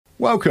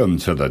Welcome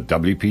to the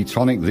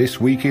WP-Tonic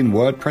This Week in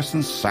WordPress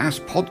and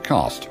SaaS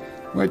podcast,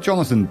 where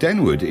Jonathan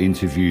Denwood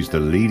interviews the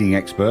leading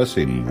experts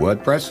in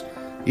WordPress,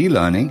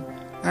 e-learning,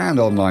 and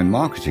online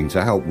marketing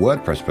to help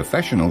WordPress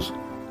professionals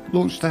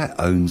launch their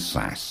own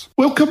SaaS.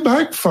 Welcome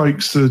back,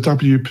 folks, to the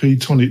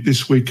WP-Tonic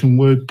This Week in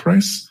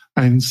WordPress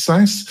and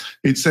SaaS.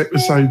 It's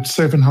episode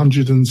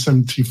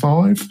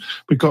 775.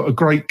 We've got a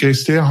great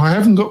guest here. I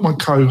haven't got my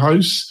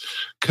co-host,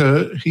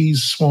 Kurt.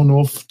 He's swan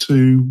off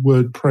to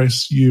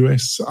WordPress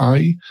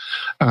USA,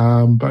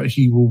 but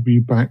he will be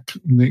back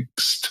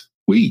next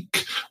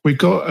week. We've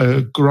got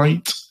a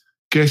great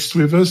guest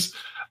with us.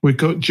 We've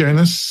got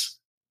Jannis.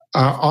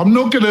 I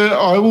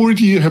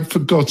already have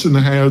forgotten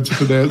how to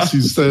pronounce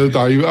his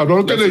name. I'm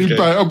not going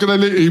to, I'm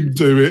going to let him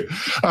do it.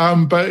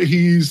 But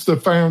he's the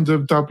founder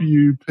of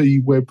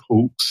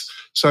WP-Webhooks.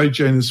 So,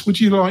 Jannis, would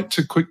you like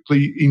to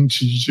quickly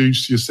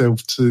introduce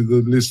yourself to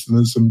the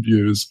listeners and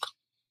viewers?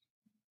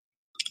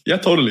 Yeah,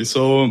 totally.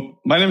 So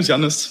my name is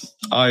Jannis.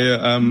 I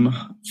am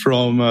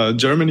from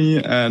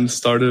Germany and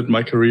started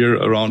my career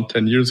around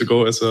 10 years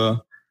ago as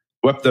a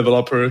web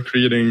developer,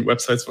 creating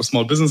websites for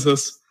small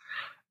businesses,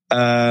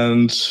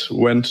 and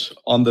went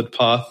on that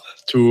path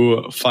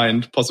to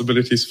find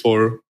possibilities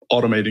for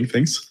automating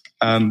things.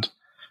 And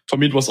for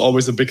me, it was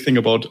always a big thing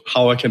about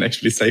how I can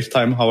actually save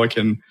time, how I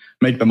can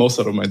make the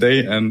most out of my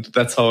day. And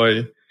that's how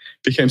I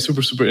became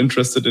super, super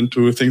interested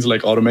into things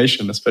like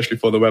automation, especially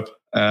for the web.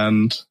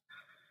 And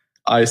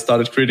I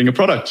started creating a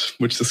product,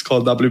 which is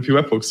called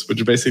WP-Webhooks,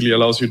 which basically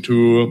allows you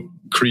to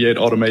create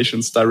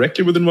automations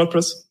directly within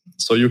WordPress.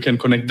 So you can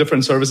connect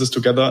different services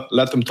together,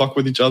 let them talk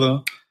with each other,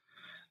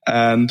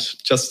 and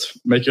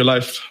just make your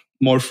life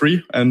more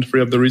free and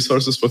free up the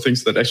resources for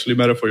things that actually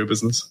matter for your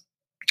business.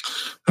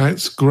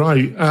 That's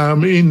great.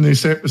 In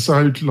this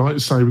episode, like I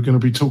say, we're going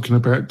to be talking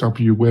about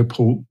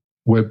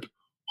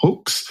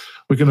WP-Webhooks.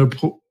 We're going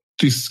to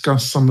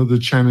discuss some of the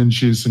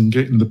challenges in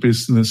getting the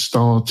business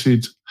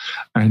started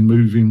and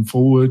moving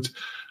forward.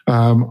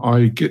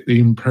 I get the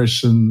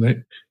impression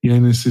that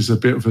Jannis is a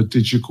bit of a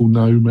digital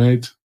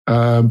nomad.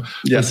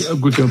 Yes,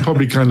 we're going to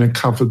probably kind of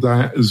cover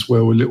that as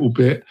well a little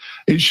bit.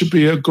 It should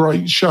be a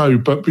great show.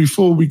 But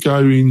before we go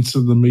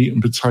into the meat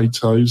and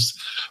potatoes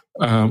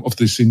of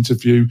this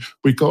interview,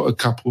 we got a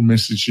couple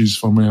messages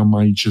from our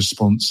major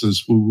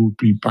sponsors. We will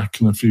be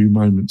back in a few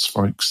moments,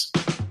 folks.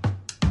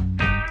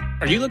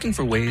 Are you looking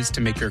for ways to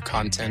make your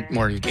content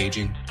more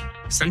engaging?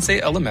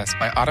 Sensei LMS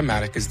by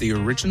Automatic is the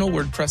original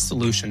WordPress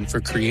solution for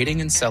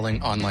creating and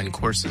selling online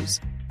courses.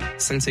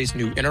 Sensei's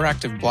new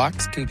interactive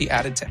blocks can be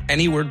added to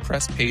any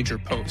WordPress page or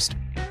post.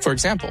 For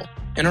example,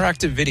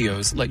 interactive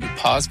videos let you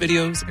pause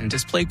videos and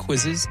display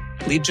quizzes,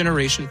 lead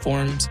generation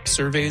forms,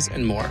 surveys,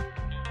 and more.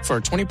 For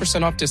a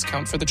 20% off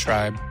discount for the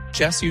tribe,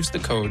 just use the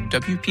code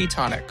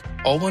WP-Tonic,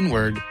 all one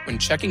word, when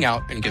checking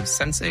out, and give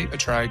Sensei a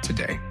try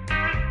today.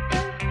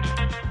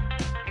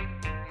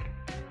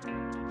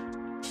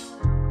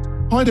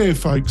 Hi there,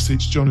 folks.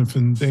 It's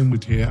Jonathan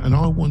Denwood here, and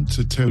I want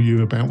to tell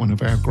you about one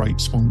of our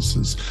great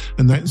sponsors,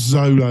 and that's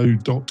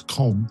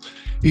Zolo.com.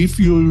 If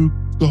you've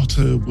got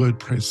a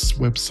WordPress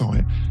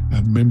website,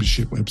 a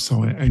membership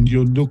website, and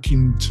you're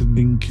looking to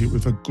link it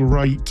with a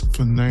great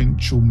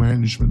financial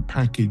management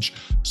package,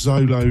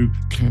 Zolo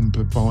can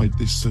provide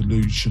this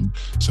solution.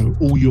 So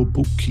all your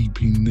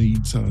bookkeeping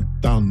needs are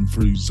done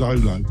through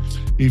Zolo.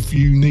 If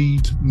you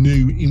need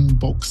new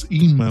inbox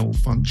email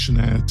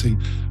functionality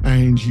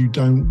and you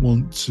don't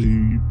want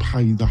to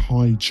pay the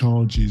high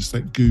charges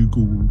that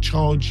Google will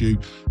charge you,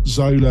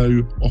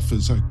 Zolo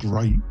offers a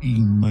great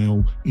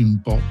email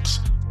inbox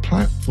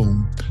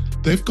platform.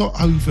 They've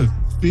got over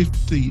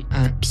 50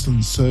 apps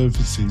and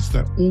services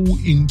that all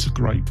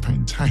integrate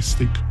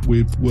fantastic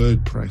with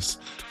WordPress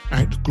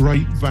at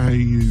great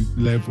value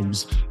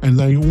levels, and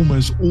they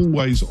almost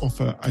always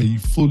offer a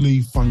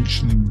fully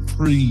functioning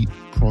free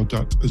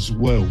product as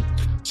well.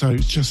 So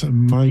it's just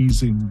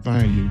amazing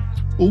value.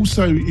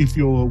 Also, if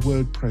you're a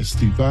WordPress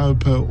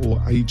developer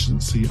or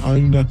agency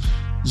owner,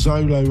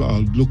 Zolo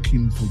are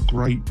looking for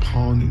great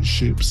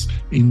partnerships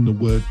in the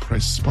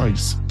WordPress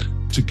space.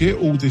 To get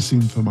all this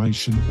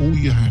information, all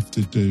you have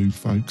to do,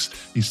 folks,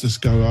 is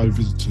just go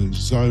over to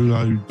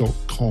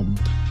Zolo.com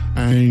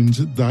and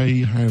they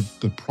have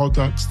the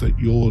products that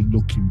you're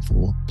looking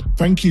for.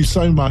 Thank you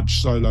so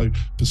much, Zolo,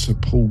 for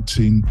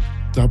supporting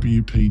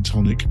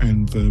WP-Tonic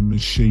and the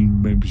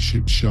Machine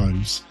membership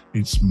shows.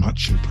 It's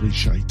much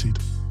appreciated.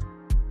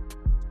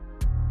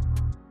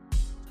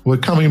 We're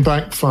coming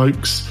back,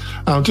 folks.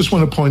 I just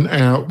want to point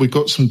out we've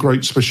got some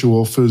great special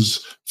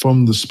offers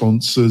from the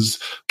sponsors.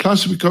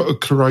 Plus, we've got a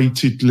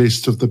curated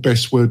list of the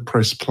best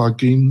WordPress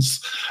plugins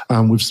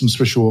with some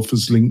special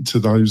offers linked to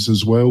those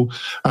as well.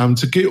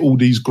 To get all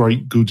these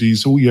great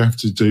goodies, all you have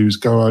to do is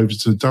go over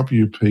to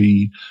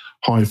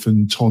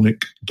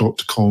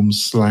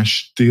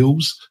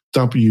WP-Tonic.com/deals,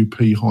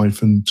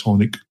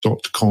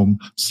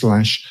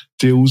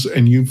 WP-Tonic.com/deals,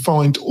 and you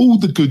find all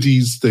the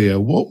goodies there.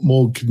 What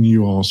more can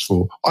you ask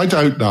for? I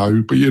don't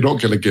know, but you're not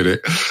going to get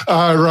it.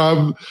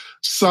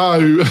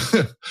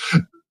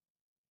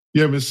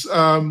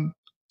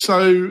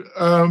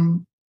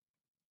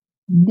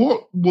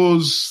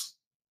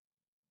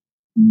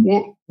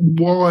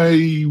 why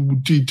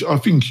did, I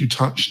think you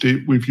touched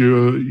it with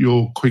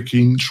your quick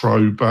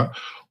intro, but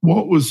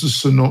what was the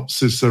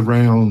synopsis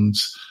around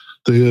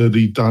the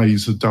early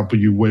days of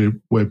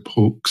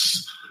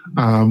Webhooks?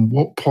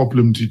 What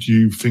problem did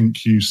you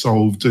think you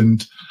solved?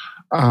 And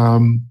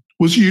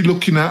was you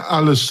looking at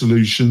other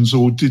solutions,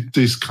 or did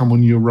this come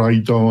on your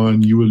radar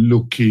and you were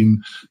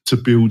looking to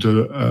build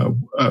a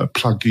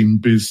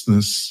plugin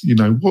business?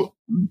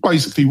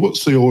 What's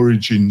the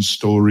origin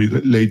story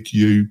that led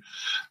you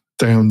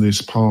down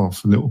this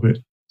path a little bit?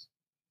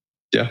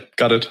 Yeah,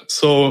 got it.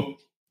 So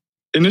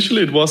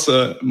initially it was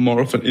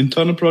more of an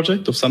internal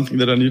project of something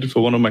that I needed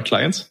for one of my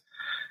clients.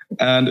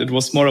 And it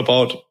was more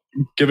about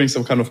giving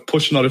some kind of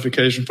push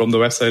notification from the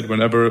website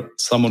whenever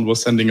someone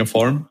was sending a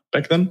form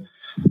back then,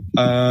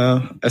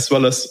 as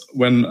well as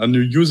when a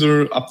new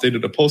user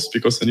updated a post,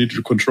 because I needed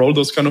to control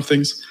those kind of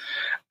things.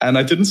 And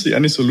I didn't see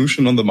any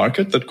solution on the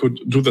market that could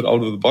do that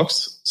out of the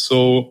box.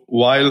 So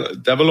while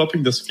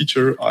developing this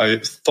feature,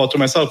 I thought to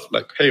myself,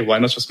 like, hey, why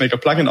not just make a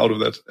plugin out of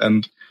that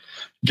and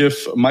give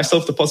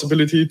myself the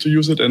possibility to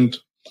use it and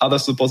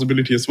others the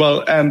possibility as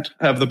well, and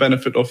have the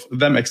benefit of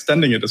them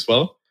extending it as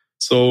well.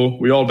 So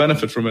we all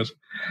benefit from it.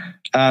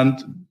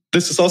 And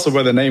this is also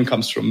where the name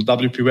comes from,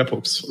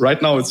 WP-Webhooks. Right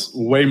now, it's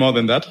way more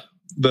than that.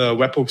 The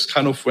webhooks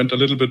kind of went a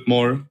little bit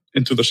more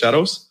into the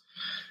shadows.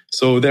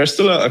 So they're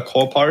still a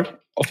core part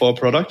of our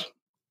product.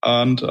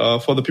 And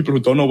for the people who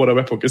don't know what a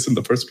webhook is in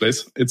the first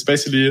place, it's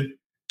basically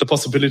the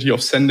possibility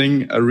of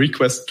sending a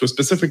request to a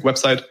specific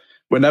website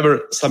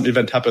whenever some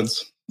event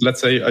happens.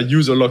 Let's say a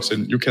user logs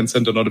in, you can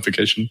send a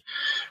notification.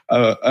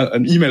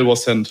 An email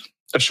was sent,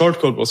 a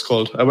shortcode was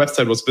called, a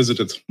website was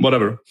visited,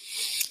 whatever.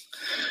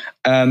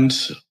 And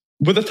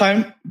with the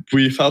time,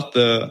 we felt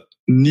the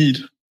need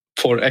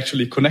for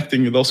actually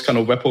connecting those kind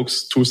of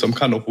webhooks to some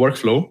kind of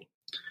workflow.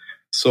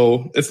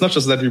 So it's not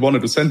just that we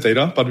wanted to send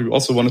data, but we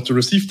also wanted to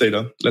receive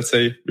data. Let's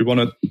say we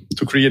wanted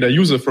to create a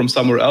user from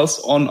somewhere else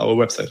on our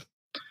website.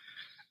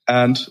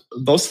 And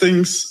those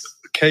things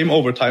came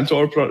over time to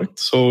our product.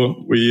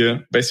 So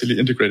we basically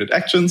integrated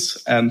actions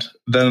and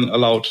then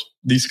allowed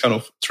these kind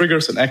of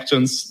triggers and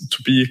actions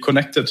to be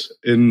connected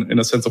in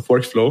a sense of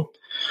workflow,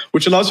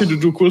 which allows you to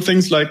do cool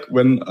things like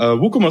when a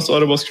WooCommerce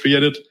order was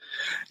created,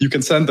 you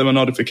can send them a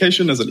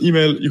notification as an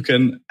email. You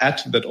can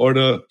add that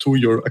order to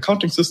your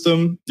accounting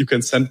system. You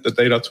can send the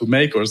data to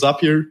Make or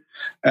Zapier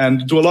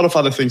and do a lot of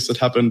other things that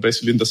happen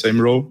basically in the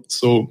same row.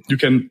 So you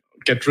can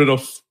get rid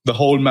of the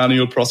whole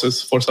manual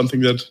process for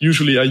something that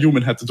usually a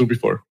human had to do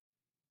before.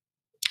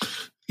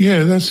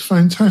 Yeah, that's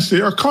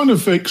fantastic. I kind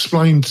of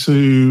explained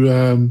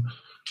to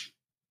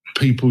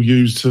people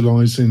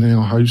utilising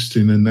our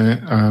hosting and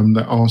that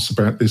ask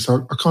about this. I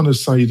kind of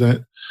say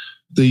that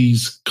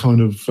these kind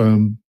of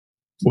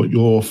what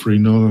you're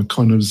offering are a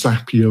kind of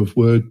Zapier of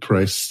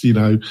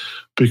WordPress,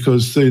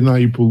 because they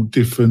enable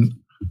different.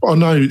 I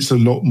know it's a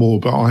lot more,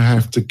 but I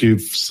have to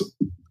give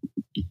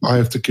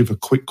a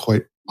quick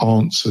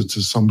answer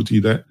to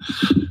somebody that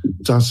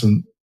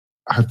doesn't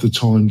have the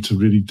time to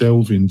really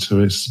delve into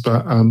this.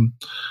 But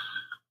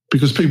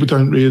because people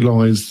don't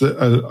realise that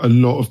a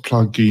lot of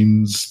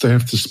plugins, they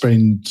have to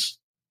spend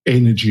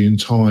energy and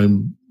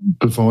time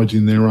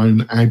providing their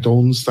own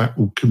add-ons that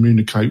will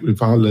communicate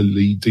with other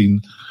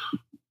leading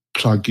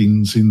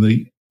plugins in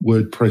the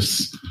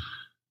WordPress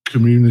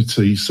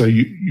community. So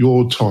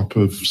your type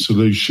of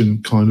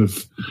solution kind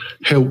of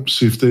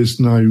helps if there's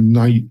no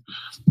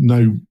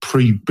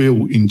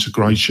pre-built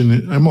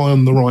integration. Am I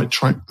on the right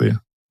track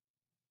there?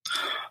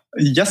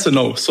 Yes and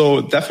no.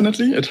 So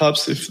definitely it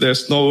helps if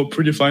there's no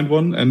predefined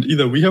one, and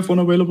either we have one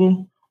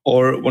available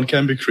or one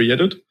can be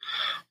created.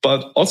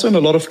 But also in a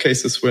lot of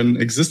cases when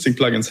existing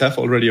plugins have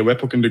already a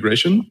webhook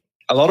integration,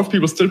 a lot of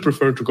people still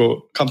prefer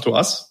to come to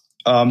us.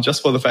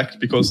 Just for the fact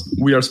because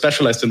we are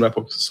specialized in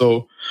webhooks.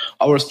 So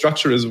our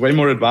structure is way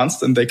more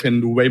advanced and they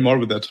can do way more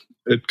with it.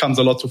 It comes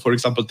a lot to, for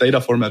example, data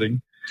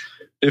formatting.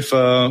 If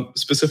a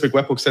specific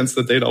webhook sends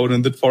the data out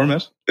in that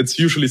format, it's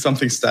usually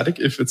something static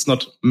if it's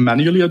not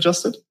manually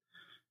adjusted.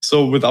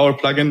 So with our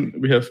plugin,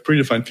 we have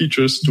predefined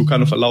features to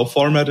kind of allow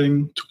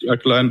formatting,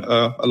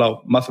 to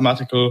allow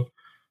mathematical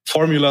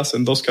formulas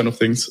and those kind of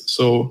things.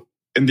 So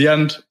in the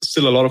end,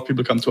 still a lot of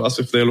people come to us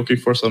if they're looking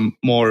for some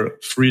more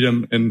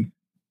freedom in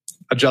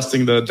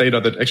adjusting the data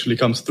that actually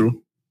comes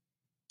through.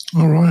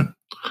 All right.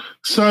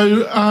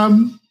 So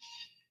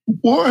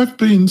what have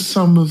been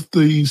some of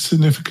the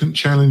significant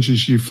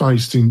challenges you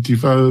faced in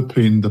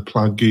developing the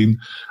plugin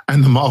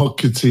and the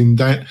marketing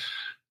that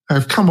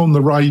have come on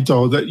the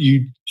radar that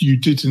you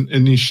didn't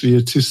initially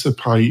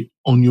anticipate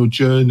on your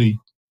journey?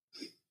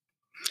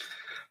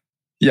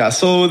 Yeah,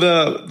 so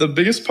the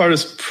biggest part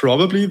is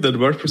probably that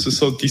WordPress is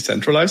so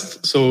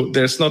decentralized. So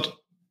there's not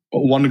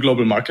one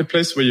global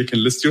marketplace where you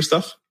can list your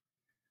stuff.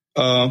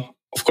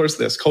 Of course,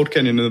 there's Code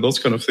Canyon and those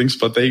kind of things,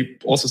 but they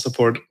also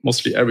support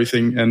mostly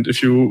everything. And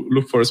if you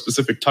look for a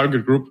specific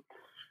target group,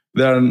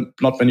 there are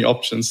not many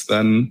options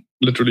than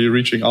literally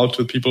reaching out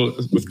to people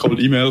with cold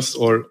emails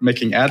or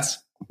making ads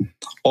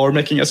or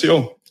making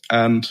SEO.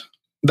 And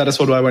that is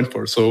what I went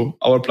for. So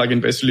our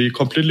plugin basically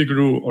completely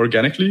grew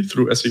organically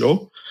through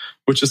SEO,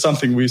 which is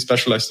something we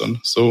specialized on.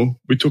 So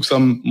we took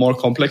some more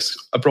complex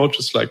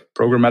approaches like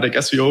programmatic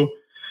SEO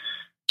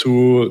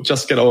to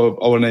just get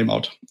our name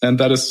out. And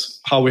that is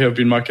how we have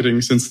been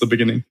marketing since the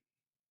beginning.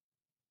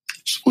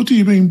 What do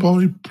you mean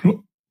by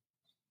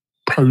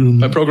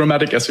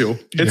programmatic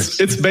SEO? Yes.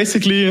 It's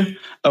basically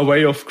a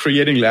way of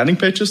creating landing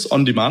pages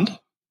on demand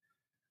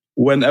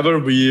whenever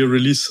we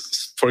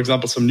release, for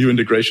example, some new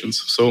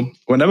integrations. So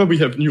whenever we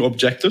have new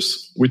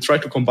objectives, we try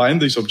to combine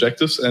these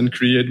objectives and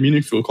create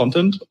meaningful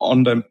content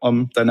on them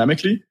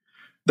dynamically.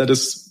 That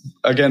is,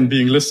 again,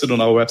 being listed on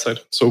our website.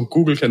 So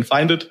Google can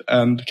find it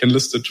and can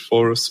list it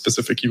for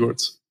specific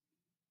keywords.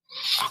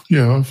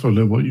 Yeah, I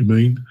follow what you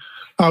mean.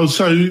 Oh,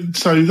 so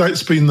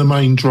that's been the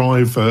main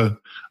driver,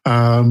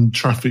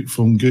 traffic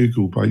from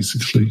Google,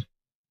 basically,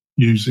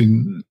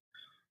 using...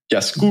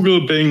 Yes,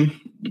 Google, Bing,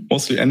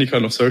 mostly any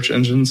kind of search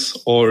engines,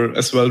 or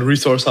as well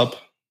Resource Hub,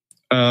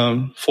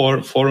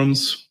 for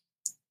forums.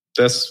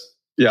 There's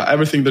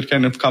everything that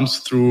kind of comes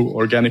through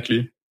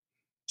organically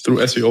through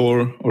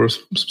SEO or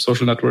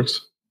social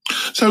networks.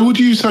 So would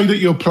you say that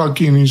your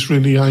plugin is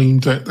really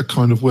aimed at the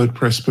kind of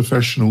WordPress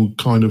professional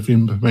kind of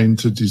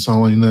implementer,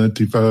 designer,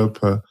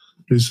 developer?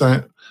 Is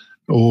that,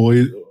 or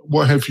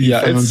what have you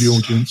found the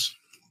audience?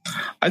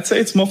 I'd say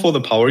it's more for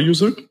the power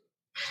user.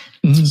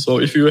 Mm-hmm. So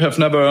if you have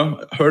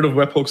never heard of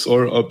webhooks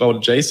or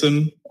about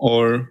JSON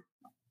or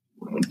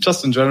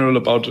just in general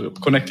about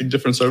connecting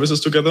different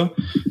services together,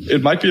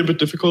 it might be a bit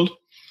difficult,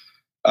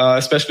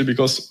 especially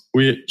because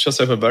we just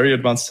have a very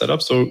advanced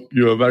setup. So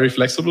you are very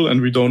flexible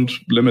and we don't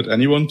limit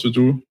anyone to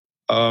do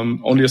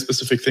only a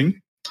specific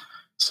thing.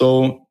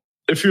 So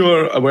if you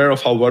are aware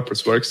of how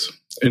WordPress works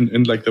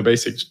in like the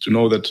basics, to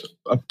know that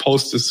a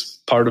post is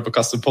part of a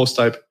custom post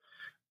type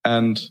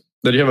and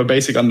that you have a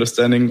basic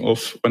understanding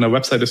of when a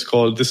website is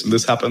called, this and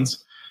this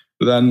happens,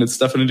 then it's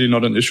definitely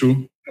not an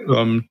issue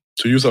to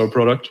use our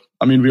product.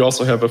 I mean, we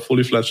also have a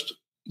fully fledged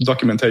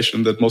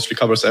documentation that mostly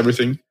covers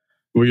everything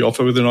we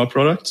offer within our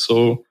product.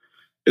 So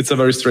it's a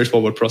very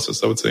straightforward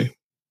process, I would say.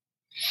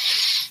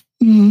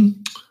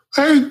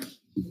 And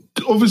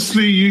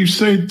obviously, you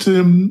said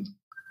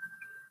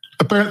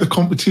about the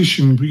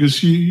competition,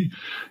 because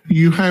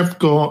you have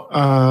got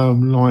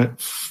like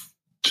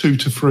 2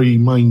 to 3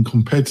 main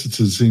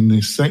competitors in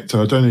this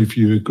sector. I don't know if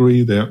you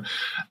agree that,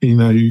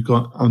 you've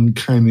got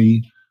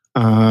Uncanny,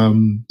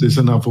 there's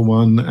another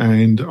one,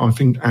 and I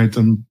think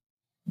Adam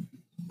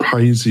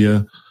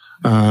Pazier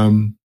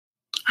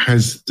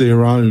has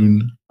their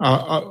own.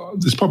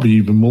 There's probably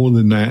even more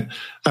than that.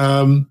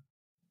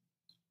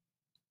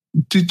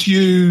 Did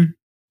you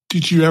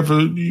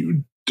ever...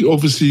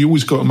 Obviously, you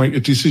always got to make a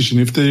decision.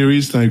 If there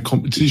is no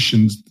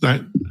competition,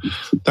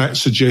 that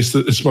suggests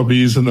that there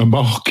probably isn't a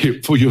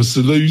market for your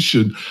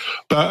solution.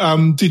 But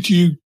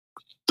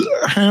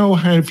how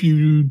have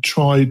you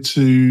tried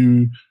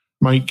to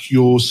make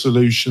your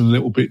solution a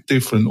little bit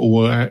different,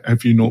 or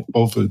have you not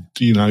bothered?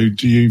 Do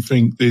you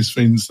think there's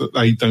things that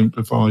they don't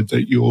provide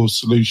that your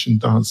solution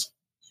does?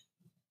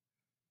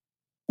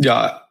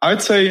 Yeah,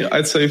 I'd say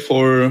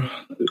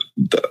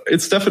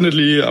it's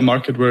definitely a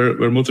market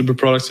where multiple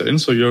products are in.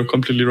 So you're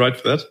completely right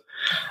for that.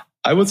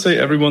 I would say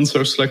everyone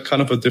serves like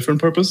kind of a different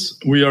purpose.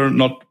 We are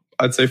not,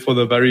 I'd say, for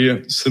the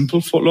very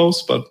simple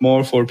flows, but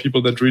more for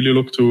people that really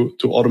look to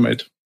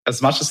automate as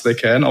much as they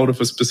can out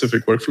of a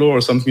specific workflow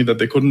or something that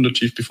they couldn't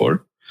achieve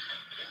before.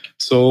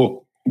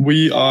 So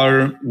we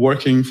are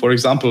working, for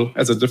example,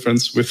 as a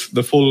difference with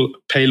the full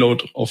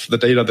payload of the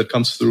data that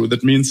comes through.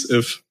 That means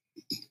if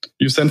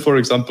you send, for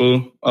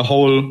example, a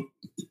whole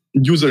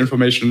user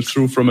information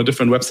through from a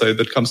different website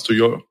that comes to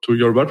your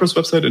WordPress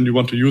website, and you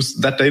want to use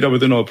that data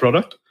within our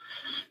product,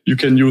 you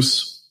can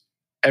use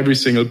every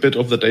single bit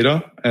of the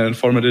data and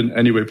format it in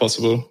any way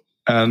possible.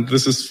 And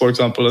this is, for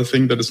example, a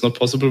thing that is not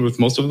possible with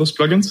most of those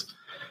plugins.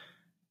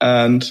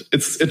 And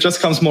it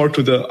just comes more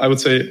to the, I would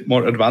say,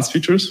 more advanced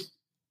features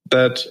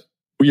that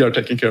we are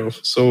taking care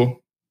of.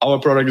 So our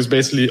product is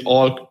basically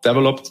all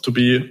developed to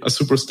be a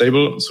super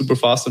stable, super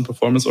fast and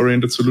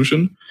performance-oriented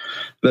solution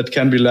that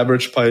can be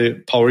leveraged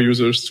by power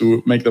users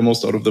to make the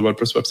most out of the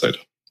WordPress website.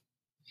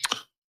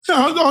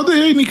 Are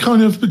there any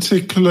kind of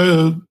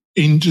particular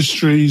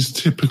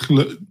industries,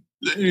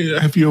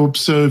 have you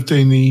observed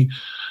any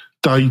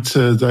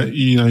data that,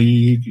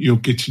 you're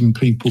getting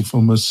people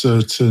from a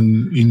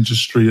certain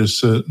industry, a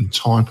certain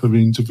type of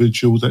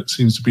individual that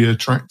seems to be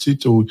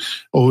attracted, or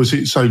is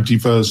it so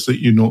diverse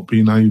that you're not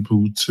being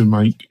able to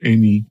make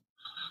any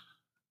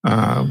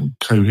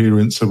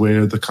coherence of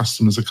where the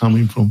customers are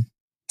coming from?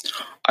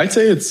 I'd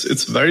say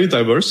it's very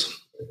diverse.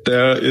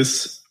 There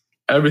is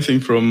everything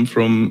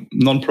from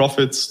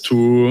non-profits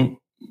to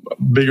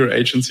bigger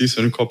agencies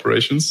and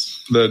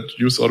corporations that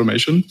use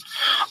automation.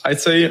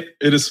 I'd say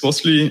it is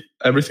mostly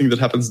everything that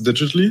happens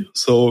digitally.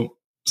 So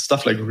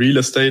stuff like real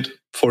estate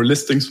for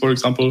listings, for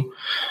example.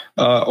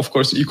 Of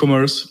course,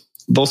 e-commerce.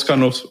 Those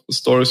kind of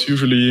stores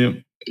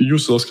usually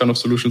use those kind of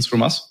solutions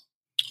from us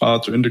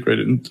to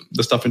integrate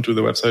the stuff into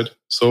the website.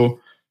 So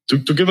to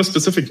give a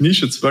specific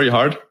niche, it's very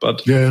hard.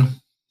 But yeah,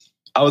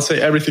 I would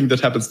say everything that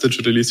happens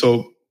digitally.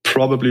 So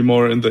probably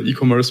more in the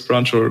e-commerce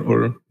branch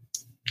or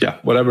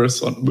whatever is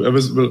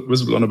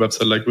visible on a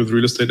website, like with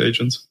real estate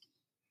agents.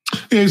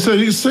 Yeah, so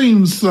it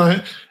seems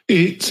like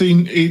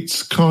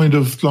it's kind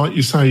of like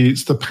you say,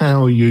 it's the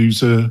power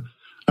user,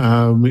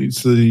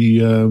 it's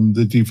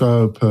the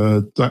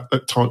developer,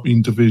 that type of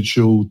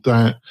individual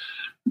that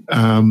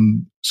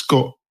it's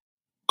got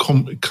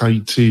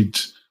complicated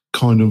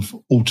kind of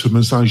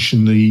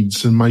automation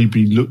needs and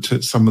maybe looked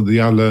at some of the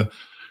other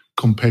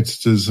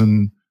competitors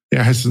and it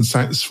hasn't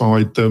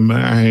satisfied them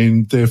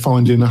and they're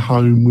finding a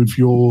home with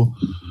your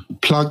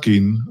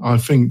plugin. I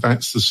think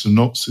that's the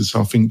synopsis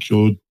I think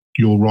you're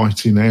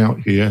writing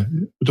out here.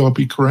 Would I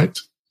be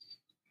correct?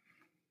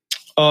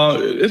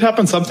 It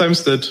happens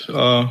sometimes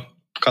that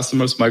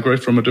customers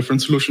migrate from a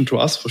different solution to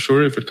us, for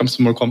sure, if it comes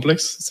to more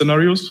complex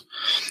scenarios.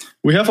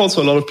 We have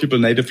also a lot of people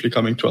natively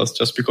coming to us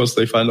just because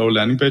they find our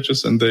landing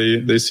pages and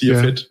they see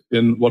a fit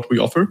in what we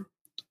offer.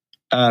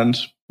 And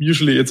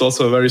usually it's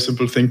also a very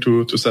simple thing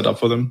to set up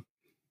for them.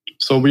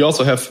 So we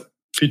also have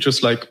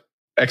features like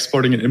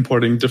exporting and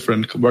importing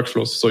different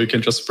workflows. So you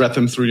can just spread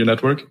them through your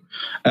network.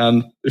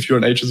 And if you're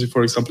an agency,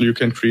 for example, you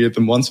can create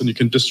them once and you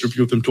can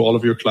distribute them to all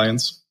of your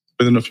clients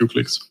within a few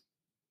clicks.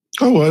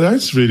 Oh, well,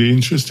 that's really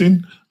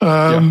interesting.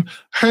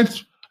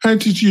 How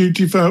did you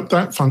develop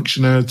that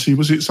functionality?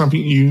 Was it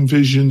something you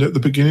envisioned at the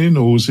beginning,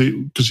 or was it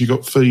because you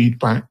got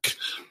feedback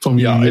from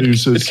your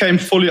users? It came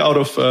fully out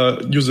of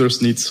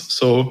users' needs.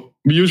 So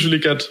we usually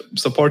get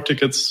support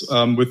tickets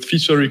with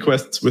feature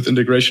requests, with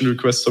integration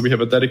requests. So we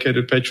have a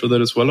dedicated page for that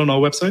as well on our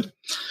website.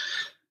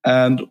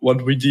 And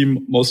what we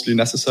deem mostly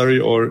necessary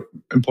or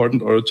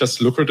important or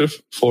just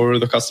lucrative for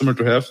the customer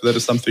to have, that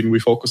is something we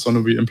focus on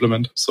and we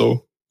implement.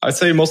 So I'd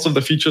say most of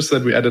the features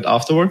that we added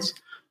afterwards,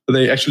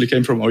 they actually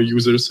came from our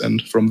users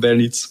and from their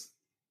needs.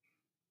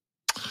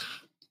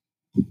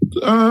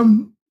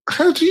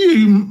 How do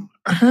you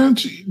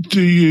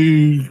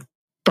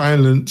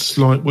balance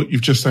like what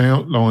you've just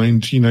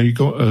outlined? You know, you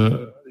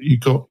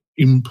got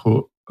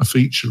input, a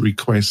feature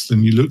request,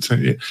 and you looked at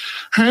it.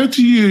 How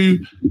do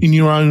you, in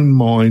your own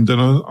mind,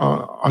 and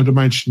I'd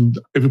imagine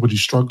everybody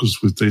struggles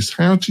with this,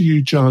 how do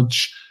you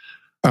judge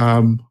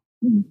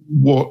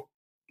what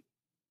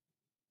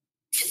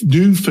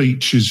new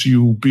features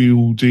you'll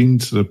build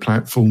into the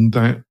platform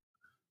that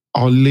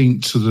are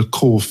linked to the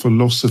core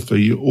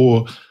philosophy,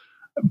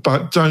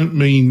 but don't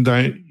mean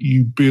that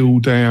you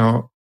build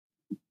out,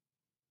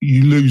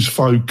 you lose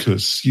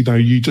focus. You know,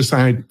 you just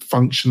add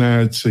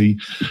functionality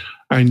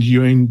and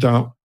you end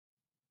up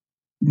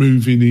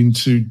moving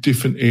into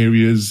different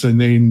areas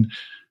and then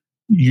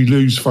you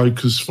lose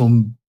focus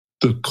from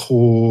the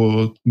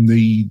core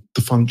need,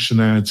 the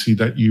functionality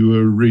that you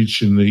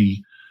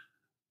originally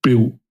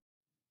built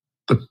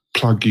the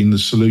plugin, the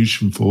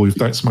solution for, if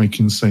that's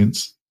making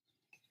sense.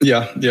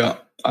 Yeah,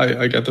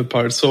 I get that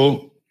part.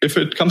 So if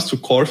it comes to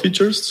core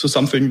features, so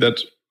something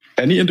that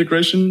any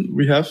integration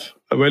we have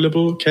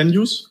available can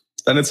use,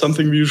 then it's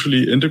something we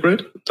usually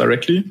integrate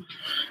directly.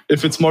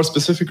 If it's more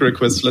specific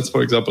requests, let's,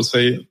 for example,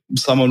 say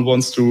someone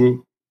wants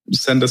to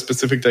send a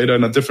specific data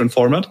in a different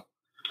format,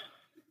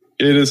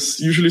 it is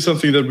usually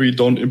something that we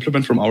don't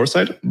implement from our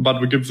side, but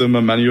we give them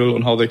a manual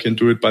on how they can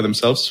do it by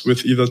themselves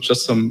with either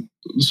just some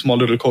small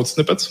little code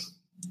snippets.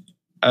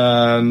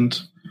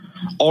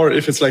 Or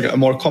if it's like a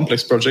more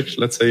complex project,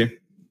 let's say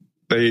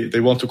they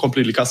want to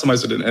completely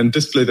customize it and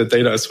display the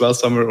data as well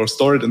somewhere or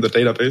store it in the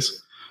database,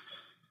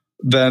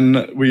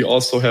 then we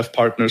also have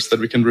partners that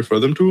we can refer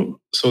them to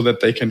so that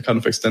they can kind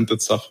of extend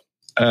that stuff.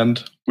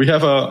 And we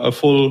have a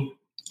full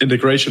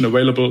integration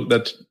available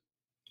that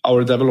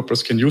our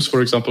developers can use,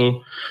 for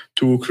example,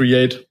 to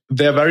create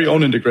their very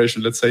own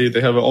integration. Let's say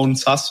they have their own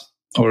SaaS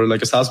or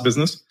like a SaaS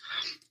business.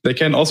 They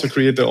can also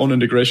create their own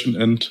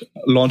integration and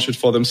launch it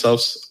for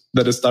themselves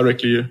that is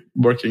directly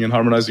working and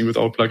harmonizing with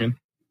our plugin.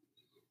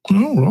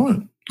 Oh, right.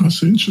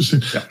 That's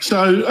interesting. Yeah.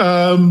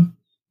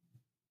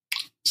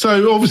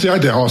 So obviously I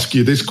had to ask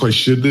you this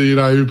question, you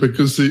know,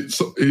 because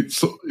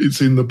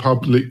it's in the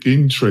public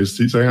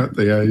interest. It's out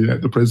there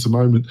at the present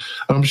moment.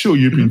 And I'm sure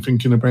you've been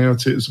thinking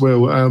about it as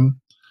well.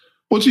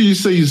 What do you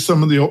see as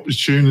some of the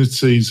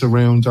opportunities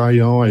around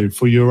AI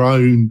for your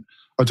own?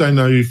 I don't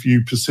know if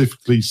you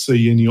specifically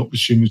see any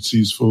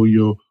opportunities for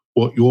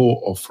what you're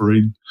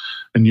offering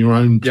and your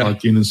own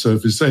plugin and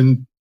service.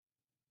 And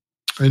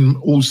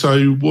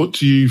also, what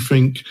do you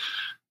think?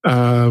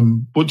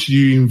 What do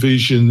you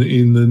envision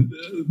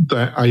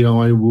that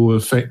AI will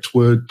affect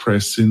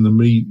WordPress in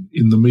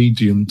the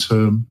medium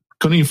term?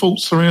 Got any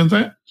thoughts around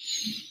that?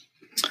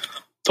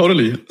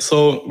 Totally.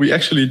 So we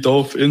actually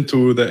dove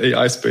into the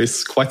AI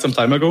space quite some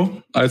time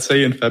ago. I'd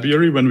say in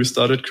February when we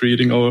started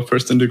creating our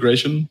first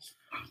integration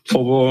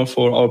for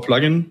our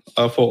plugin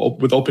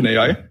with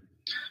OpenAI.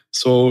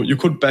 So you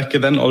could back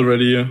then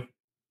already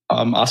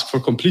ask for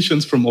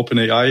completions from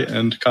OpenAI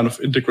and kind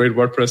of integrate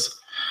WordPress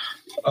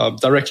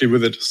directly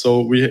with it.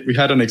 So we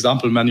had an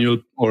example manual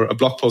or a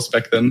blog post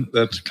back then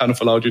that kind of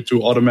allowed you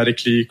to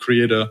automatically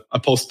create a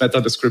post meta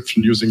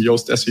description using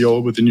Yoast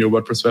SEO within your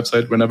WordPress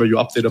website whenever you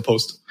update a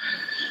post.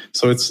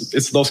 So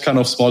it's those kind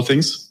of small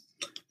things.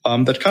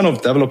 that kind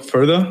of developed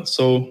further.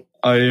 So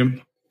I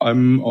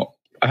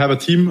have a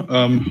team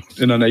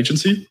in an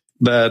agency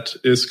that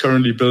is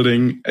currently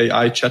building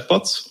AI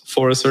chatbots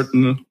for a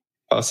certain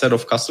set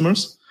of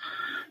customers.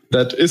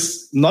 That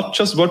is not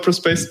just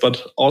WordPress based,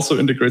 but also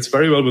integrates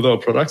very well with our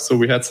products. So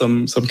we had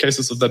some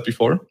cases of that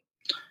before.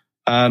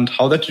 And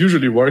how that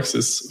usually works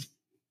is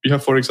you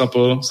have, for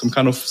example, some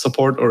kind of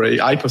support or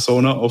AI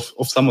persona of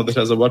someone that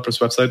has a WordPress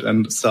website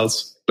and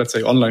sells, let's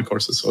say, online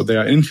courses, or they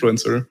are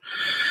influencer.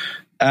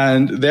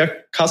 And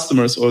their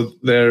customers or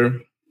their,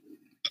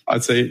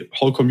 I'd say,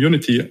 whole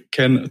community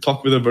can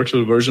talk with a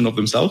virtual version of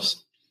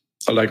themselves,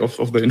 like of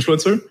the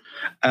influencer,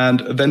 and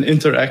then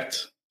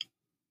interact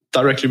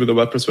directly with the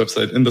WordPress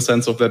website in the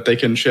sense of that they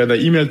can share their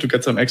email to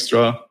get some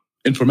extra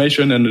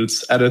information, and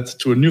it's added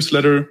to a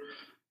newsletter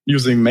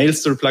using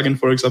Mailster plugin,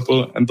 for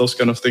example, and those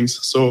kind of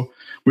things. So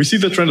we see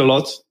the trend a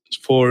lot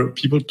for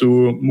people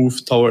to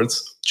move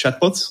towards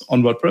chatbots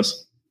on WordPress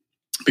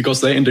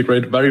because they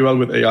integrate very well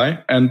with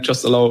AI and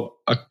just allow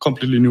a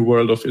completely new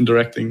world of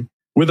interacting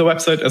with the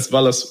website as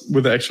well as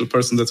with the actual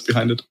person that's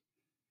behind it.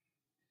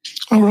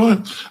 All right.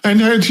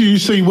 And how do you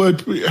see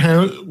what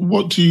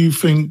do you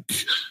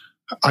think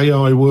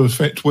AI will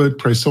affect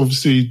WordPress?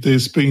 Obviously,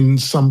 there's been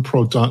some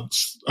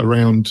products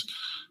around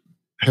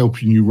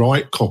helping you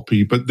write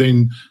copy, but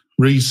then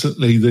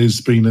recently there's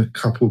been a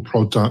couple of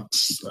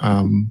products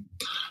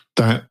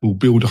that will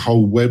build a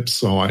whole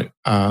website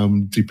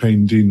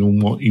depending on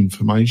what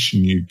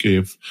information you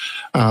give.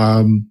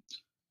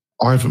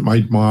 I haven't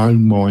made my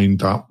own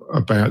mind up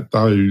about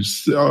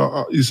those.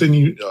 Are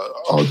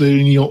there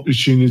any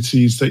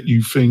opportunities that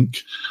you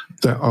think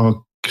that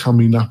are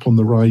coming up on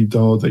the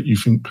radar that you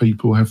think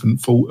people haven't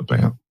thought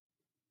about?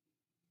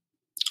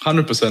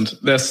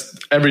 100%.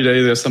 Every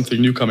day there's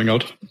something new coming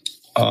out.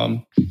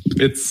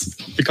 It's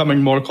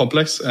becoming more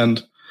complex,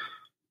 and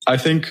I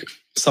think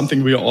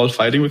something we are all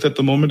fighting with at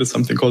the moment is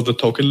something called the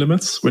token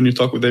limits when you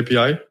talk with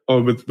API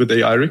or with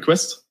AI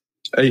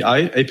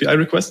API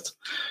request.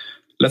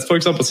 Let's, for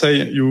example,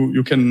 say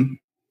you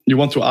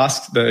want to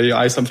ask the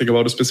AI something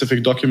about a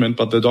specific document,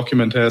 but the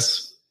document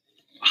has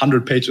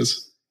 100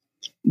 pages.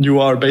 You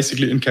are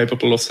basically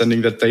incapable of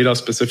sending that data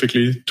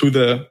specifically to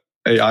the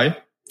AI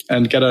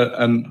and get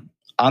an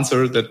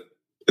answer that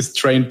is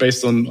trained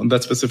based on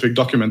that specific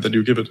document that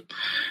you give it.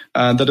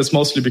 And that is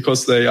mostly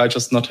because the AI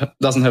just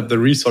doesn't have the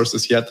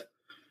resources yet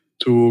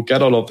to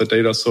get all of the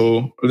data.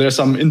 So there's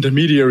some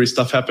intermediary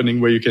stuff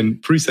happening where you can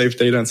pre-save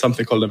data in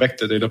something called a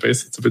vector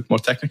database. It's a bit more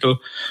technical,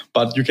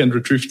 but you can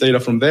retrieve data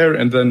from there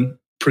and then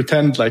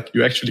pretend like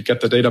you actually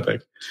get the data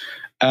back.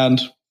 And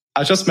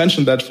I just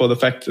mentioned that for the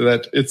fact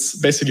that it's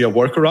basically a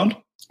workaround,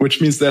 which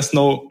means there's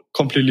no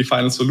completely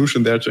final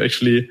solution there to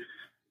actually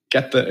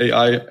get the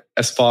AI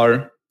as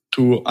far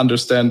to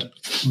understand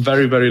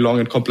very, very long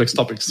and complex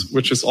topics,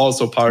 which is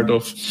also part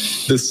of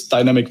this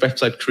dynamic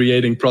website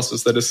creating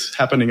process that is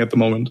happening at the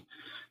moment.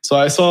 So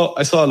I saw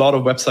a lot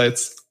of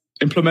websites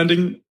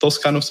implementing those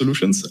kind of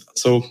solutions.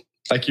 So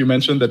like you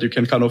mentioned, that you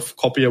can kind of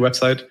copy a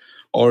website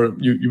or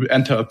you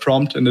enter a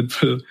prompt and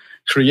it will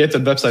create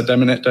that website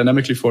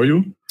dynamically for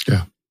you.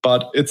 Yeah.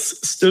 But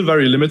it's still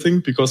very limiting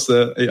because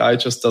the AI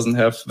just doesn't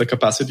have the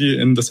capacity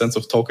in the sense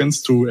of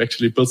tokens to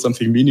actually build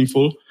something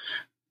meaningful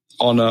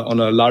on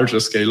a larger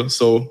scale.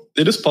 So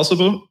it is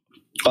possible,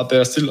 but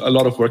there are still a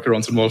lot of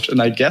workarounds involved. And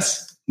I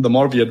guess the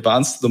more we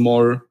advance, the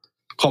more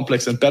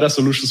complex and better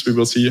solutions we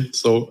will see.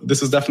 So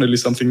this is definitely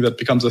something that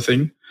becomes a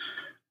thing.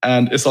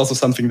 And it's also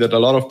something that a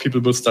lot of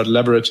people will start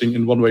leveraging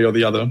in one way or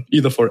the other,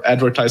 either for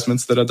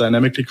advertisements that are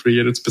dynamically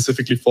created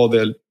specifically for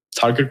their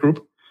target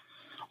group,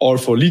 or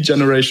for lead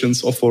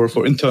generations, or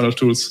for internal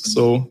tools.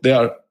 So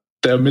there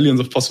are millions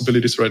of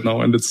possibilities right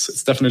now, and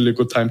it's definitely a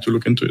good time to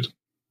look into it.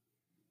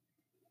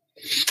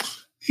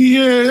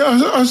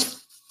 Yeah,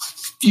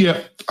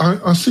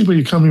 I see where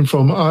you're coming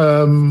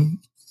from.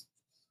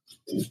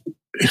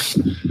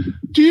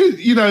 Do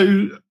you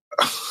know?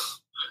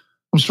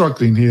 I'm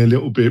struggling here a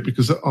little bit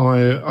because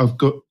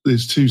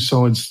there's two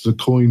sides to the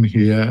coin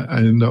here,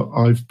 and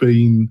I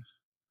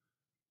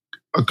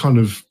kind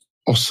of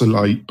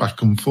oscillate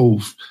back and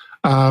forth.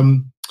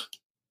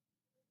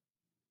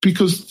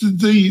 Because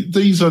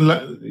these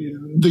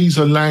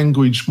are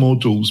language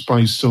models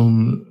based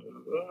on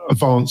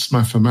advanced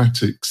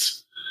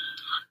mathematics,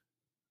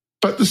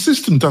 but the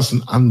system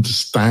doesn't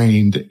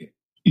understand,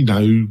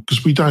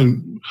 because we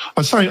don't.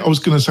 I was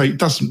going to say it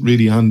doesn't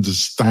really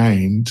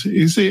understand.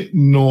 Is it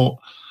not?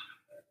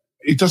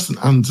 It doesn't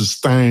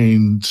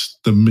understand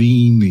the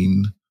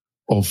meaning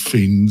of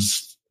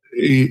things.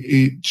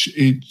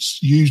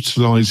 It's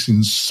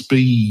utilising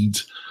speed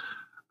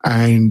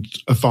and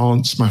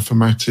advanced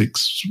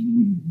mathematics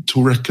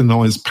to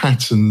recognise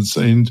patterns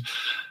and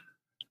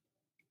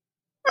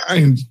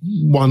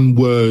one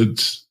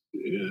word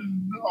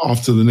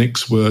after the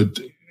next word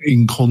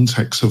in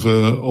context of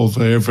a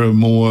ever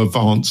more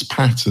advanced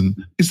pattern.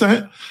 Is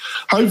that?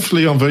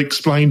 Hopefully, I've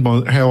explained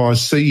how I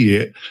see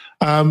it.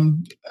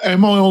 Am I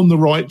on the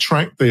right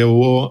track there,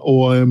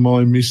 or am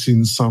I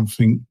missing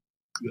something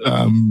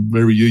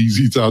very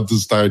easy to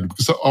understand,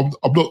 because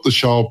I'm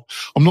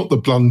not the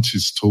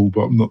bluntest tool,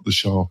 but I'm not the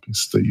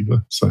sharpest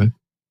either. So.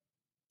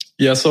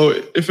 Yeah, so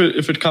if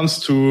it comes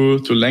to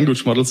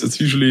language models, it's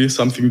usually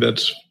something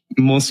that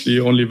mostly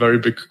only very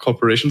big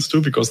corporations do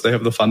because they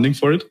have the funding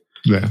for it.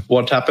 Yeah.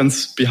 What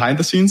happens behind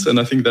the scenes, and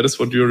I think that is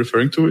what you're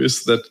referring to,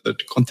 is that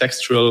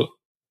contextual,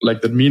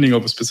 like the meaning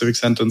of a specific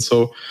sentence.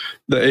 So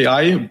the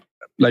AI,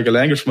 like a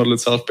language model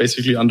itself,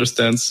 basically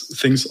understands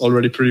things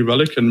already pretty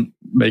well. It can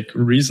make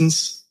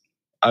reasons,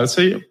 I would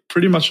say,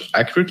 pretty much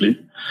accurately,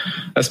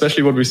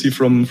 especially what we see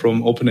from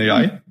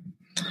OpenAI.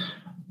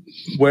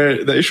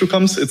 Where the issue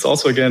comes, it's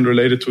also again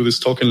related to this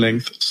token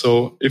length.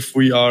 So if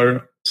we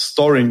are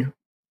storing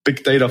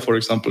big data, for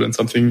example, in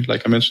something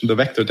like I mentioned, the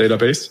vector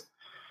database,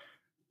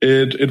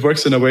 it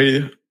works in a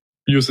way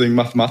using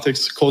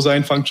mathematics,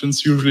 cosine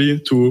functions usually,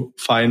 to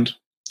find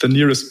the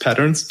nearest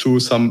patterns to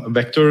some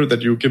vector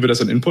that you give it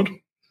as an input.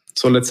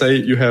 So let's say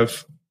you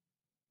have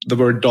the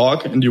word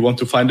dog and you want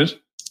to find it.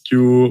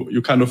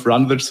 You kind of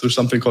run this through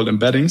something called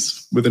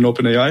embeddings within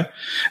OpenAI,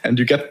 and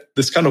you get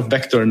this kind of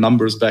vector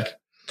numbers back.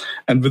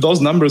 And with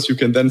those numbers, you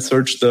can then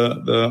search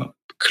the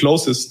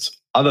closest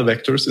other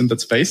vectors in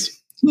that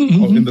space,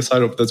 or in the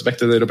side of that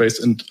vector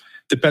database. And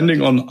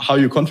depending on how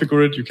you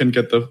configure it, you can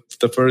get the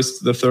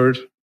first, the third,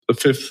 the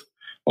fifth,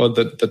 or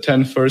the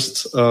 10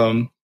 first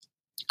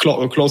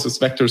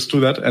closest vectors to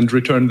that and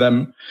return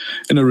them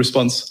in a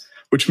response,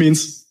 which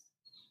means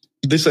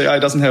this AI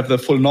doesn't have the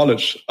full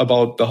knowledge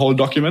about the whole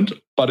document,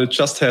 but it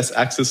just has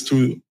access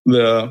to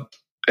the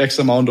X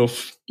amount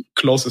of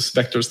closest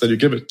vectors that you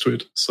give it to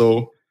it.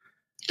 So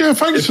yeah,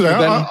 thanks for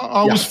that.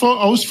 I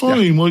was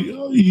following what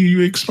you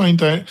explained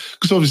that,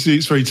 because obviously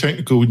it's very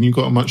technical and you've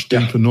got a much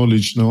deeper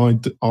knowledge than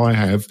I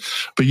have.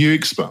 But you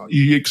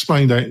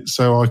explained that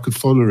so I could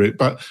follow it.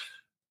 But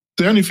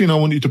the only thing I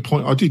wanted to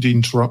point, I did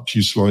interrupt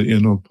you slightly,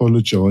 and I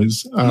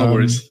apologise. No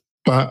worries.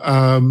 But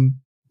I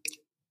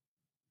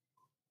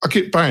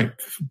get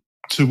back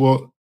to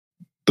what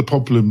the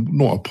problem,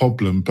 not a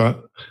problem,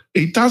 but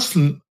it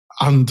doesn't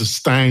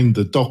understand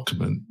the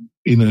document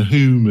in a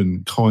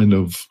human kind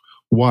of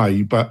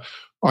way. But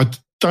I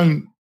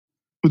don't,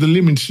 with the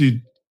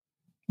limited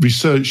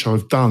research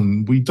I've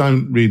done, we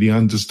don't really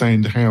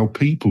understand how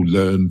people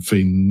learn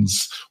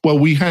things. Well,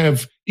 we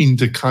have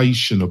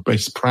indication of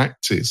best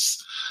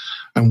practice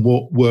and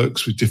what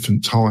works with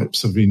different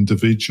types of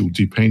individual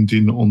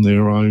depending on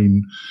their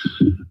own.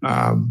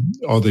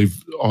 Are they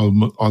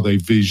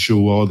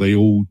visual? Are they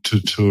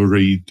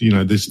auditory? You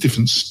know, there's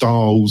different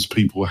styles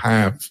people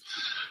have.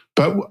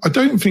 But I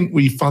don't think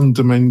we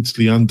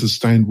fundamentally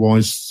understand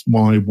why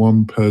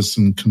one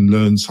person can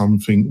learn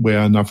something where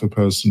another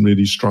person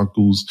really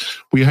struggles.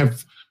 We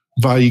have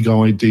vague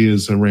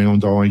ideas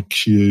around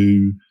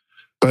IQ,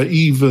 but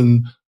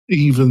even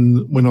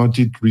when I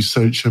did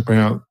research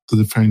about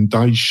the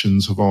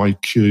foundations of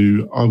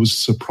IQ, I was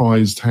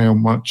surprised how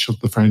much of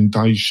the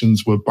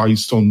foundations were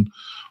based on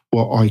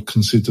what I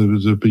consider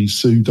to be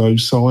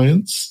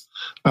pseudoscience.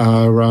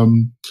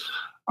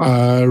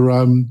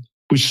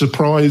 Which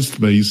surprised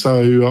me.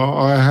 So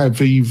I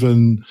have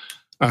even,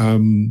 I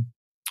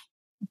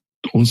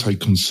won't say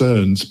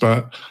concerns,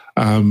 but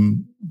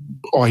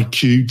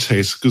IQ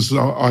tests, because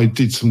I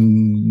did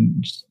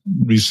some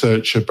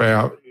research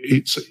about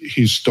its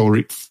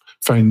historic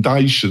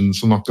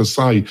foundations. And like I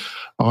say,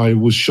 I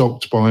was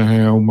shocked by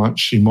how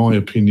much, in my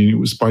opinion, it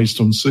was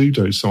based on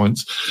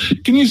pseudoscience.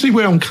 Can you see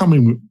where I'm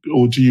coming,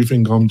 or do you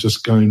think I'm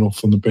just going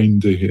off on the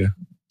bender here?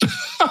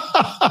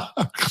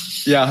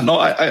 Yeah, no,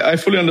 I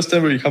fully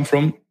understand where you come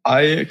from.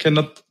 I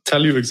cannot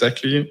tell you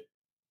exactly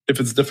if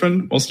it's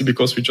different, mostly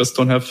because we just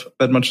don't have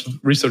that much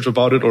research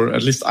about it, or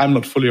at least I'm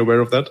not fully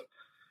aware of that.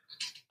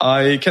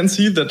 I can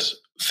see that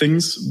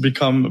things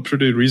become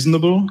pretty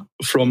reasonable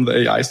from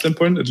the AI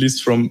standpoint, at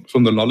least from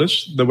the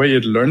knowledge. The way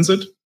it learns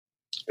it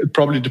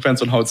probably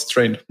depends on how it's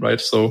trained, right?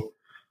 So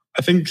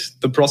I think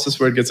the process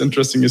where it gets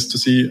interesting is to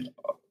see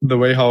the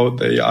way how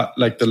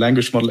the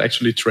language model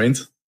actually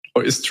trains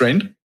or is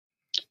trained.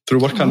 Through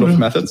what kind of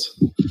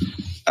methods?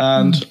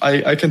 And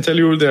I can tell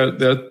you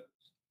there are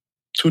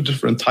two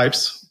different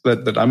types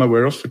that I'm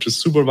aware of, which is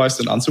supervised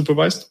and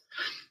unsupervised.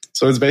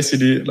 So it's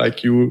basically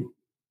like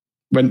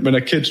when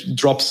a kid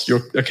drops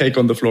a cake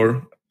on the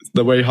floor,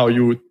 the way how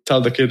you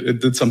tell the kid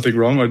it did something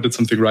wrong or it did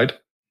something right.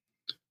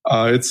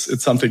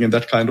 It's something in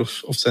that kind of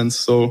sense.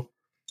 So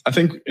I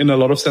think in a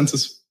lot of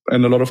senses,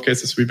 in a lot of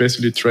cases, we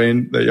basically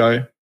train the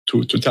AI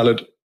to tell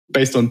it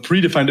based on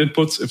predefined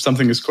inputs if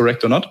something is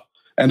correct or not.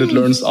 And it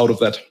learns out of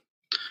that.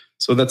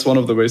 So that's one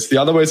of the ways. The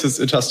other ways is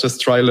it has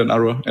just trial and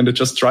error, and it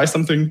just tries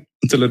something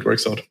until it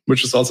works out,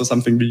 which is also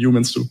something we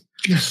humans do.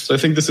 Yes. So I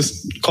think this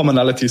is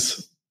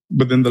commonalities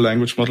within the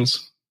language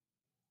models.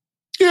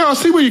 Yeah, I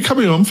see where you're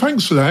coming from.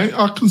 Thanks for that.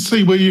 I can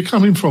see where you're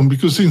coming from,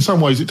 because in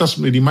some ways it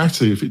doesn't really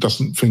matter if it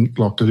doesn't think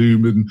like a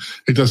human.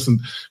 It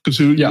doesn't, because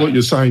what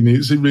you're saying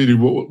is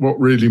what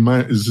really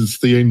matters is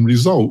the end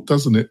result,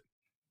 doesn't it?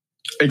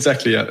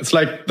 Exactly, yeah. It's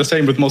like the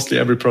same with mostly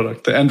every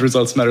product. The end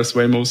results matters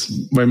way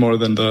more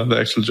than the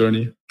actual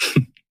journey.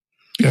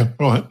 Yeah,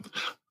 right.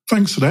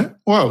 Thanks for that.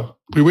 Well,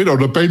 we went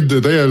on a bender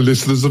there,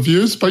 listeners and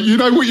viewers, but you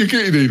know what you're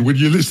getting in when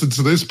you listen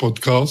to this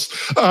podcast.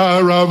 I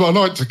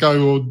like to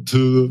go on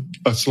to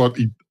a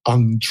slightly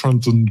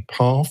untrodden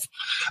path.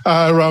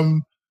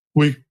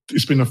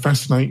 It's been a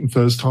fascinating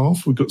first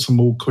half. We've got some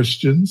more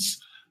questions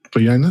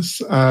for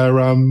Jannis.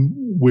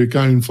 We're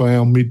going for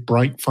our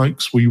mid-break,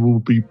 folks. We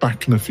will be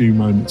back in a few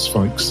moments,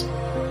 folks.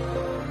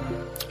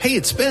 Hey,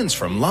 it's Spence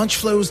from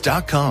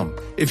LaunchFlows.com.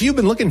 If you've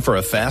been looking for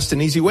a fast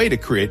and easy way to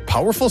create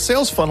powerful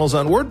sales funnels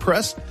on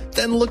WordPress,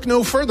 then look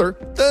no further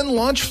than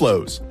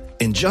LaunchFlows.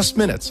 In just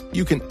minutes,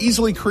 you can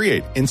easily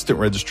create instant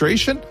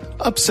registration,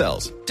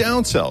 upsells,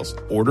 downsells,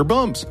 order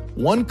bumps,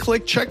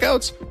 one-click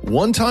checkouts,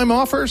 one-time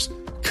offers,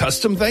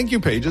 custom thank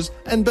you pages,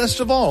 and best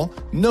of all,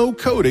 no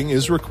coding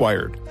is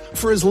required.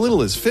 For as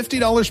little as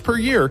 $50 per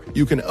year,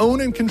 you can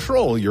own and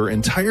control your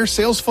entire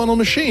sales funnel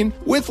machine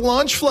with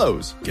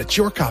LaunchFlows. Get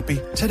your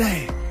copy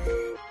today.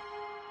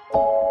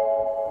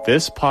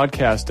 This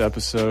podcast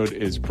episode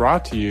is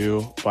brought to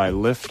you by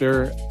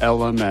Lifter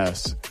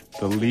LMS,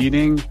 the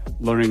leading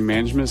learning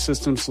management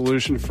system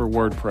solution for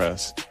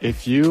WordPress.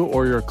 If you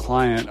or your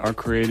client are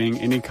creating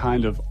any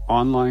kind of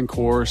online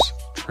course,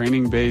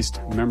 training-based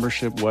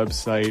membership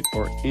website,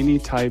 or any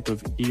type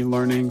of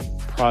e-learning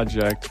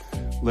project,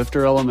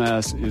 Lifter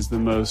LMS is the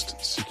most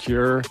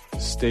secure,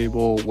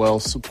 stable,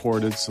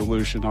 well-supported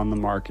solution on the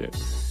market.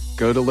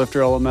 Go to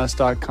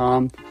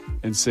lifterlms.com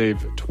and save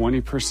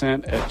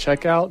 20% at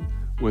checkout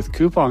with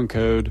coupon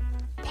code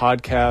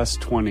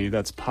podcast20.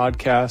 That's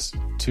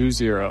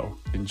podcast20.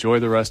 Enjoy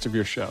the rest of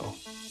your show.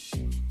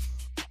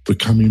 We're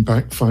coming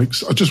back,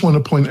 folks. I just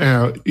want to point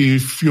out,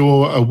 if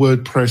you're a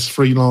WordPress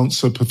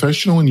freelancer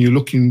professional and you're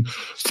looking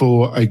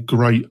for a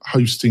great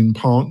hosting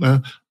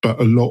partner,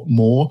 but a lot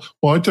more,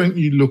 why don't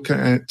you look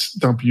at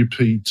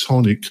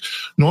WP-Tonic?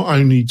 Not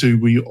only do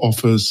we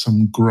offer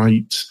some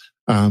great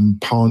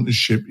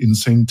partnership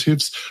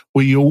incentives,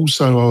 we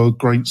also are a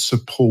great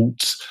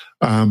support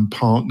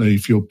partner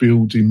if you're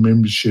building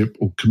membership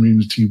or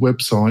community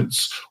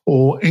websites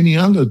or any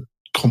other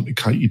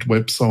complicated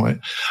website,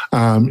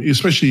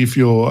 especially if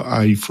you're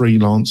a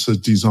freelancer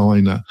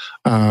designer.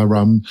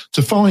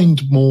 To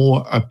find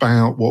more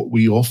about what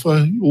we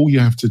offer, all you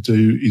have to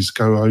do is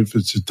go over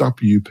to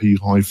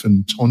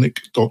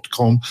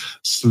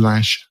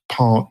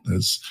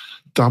wp-tonic.com/partners,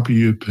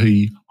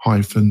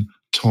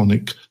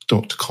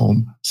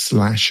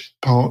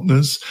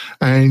 wp-tonic.com/partners,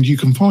 and you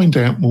can find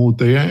out more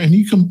there, and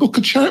you can book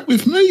a chat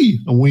with me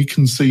and we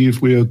can see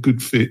if we're a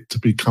good fit to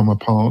become a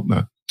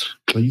partner.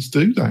 Please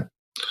do that.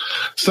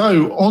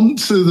 So on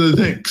to the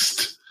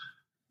next.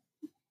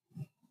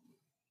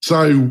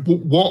 So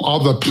what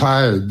are the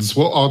plans?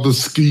 What are the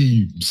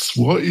schemes?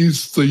 What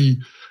is the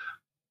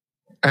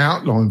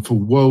outline for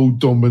world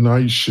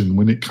domination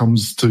when it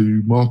comes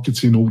to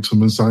marketing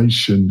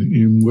automation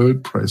in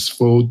WordPress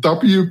for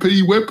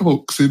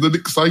WP-Webhooks in the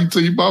next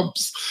 18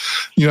 months?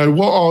 You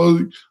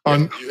know,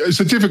 it's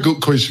a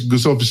difficult question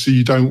because obviously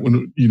you don't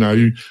want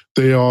to,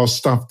 there are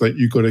stuff that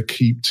you've got to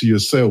keep to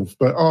yourself.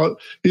 But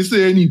is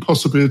there any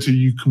possibility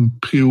you can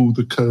peel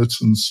the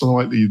curtain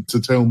slightly to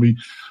tell me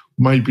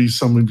maybe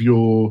some of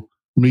your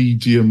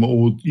medium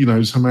or,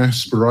 some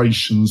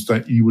aspirations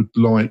that you would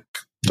like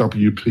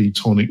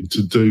WP-Tonic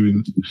to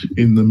do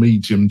in the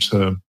medium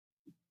term?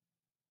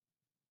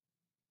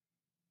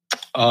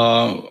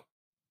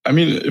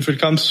 If it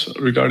comes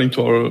regarding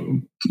to our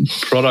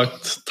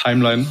product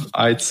timeline,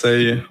 I'd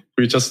say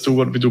we just do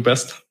what we do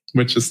best,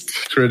 which is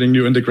creating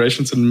new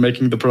integrations and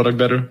making the product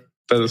better.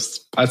 That is,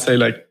 I'd say,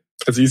 like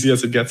as easy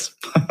as it gets.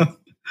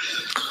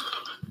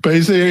 But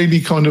is there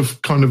any kind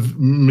of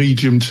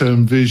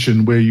medium-term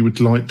vision where you would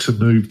like to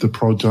move the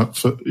product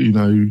for,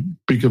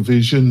 bigger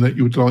vision that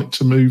you would like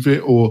to move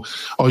it? Or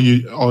are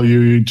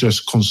you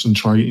just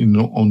concentrating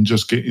on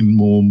just getting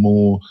more and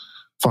more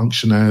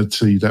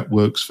functionality that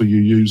works for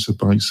your user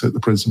base at the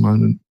present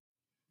moment?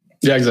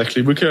 Yeah,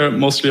 exactly. We care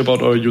mostly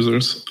about our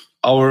users.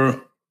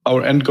 Our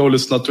end goal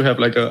is not to have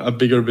like a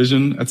bigger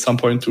vision at some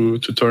point to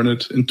turn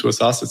it into a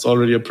SaaS. It's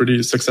already a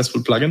pretty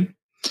successful plugin.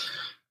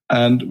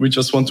 And we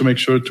just want to make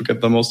sure to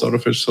get the most out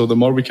of it. So the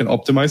more we can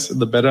optimize,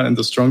 the better and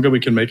the stronger we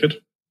can make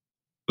it,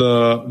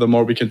 the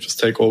more we can just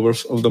take over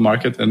of the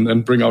market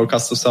and bring our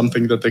customers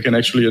something that they can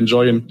actually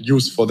enjoy and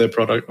use for their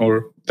product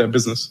or their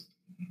business.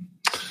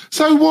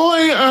 So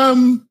why,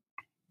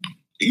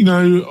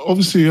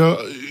 obviously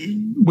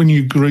when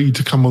you agreed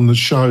to come on the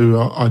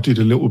show, I did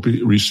a little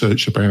bit of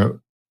research about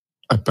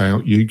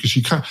you, because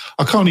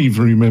I can't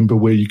even remember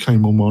where you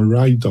came on my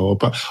radar,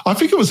 but I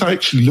think I was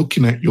actually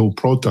looking at your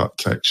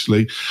product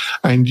actually,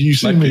 and you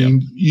seem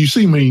an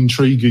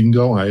intriguing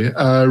guy.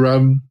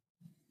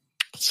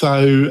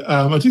 So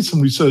I did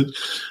some research,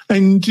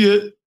 and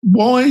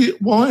why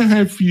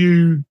have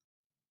you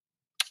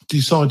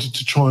decided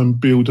to try and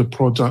build a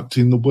product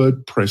in the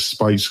WordPress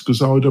space?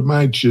 Because I would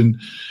imagine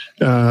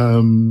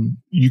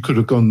you could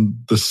have gone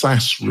the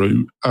SaaS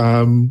route.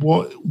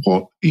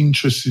 What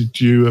interested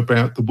you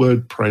about the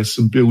WordPress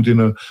and building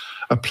a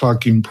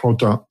plugin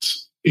product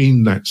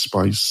in that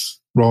space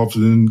rather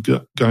than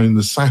going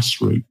the SaaS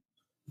route?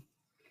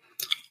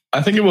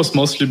 I think it was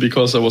mostly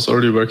because I was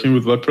already working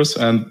with WordPress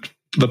and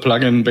the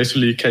plugin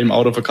basically came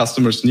out of a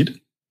customer's need.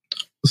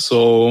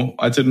 So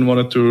I didn't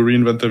want to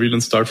reinvent the wheel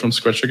and start from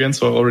scratch again.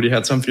 So I already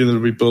had something that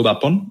we built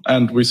up on,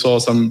 and we saw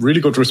some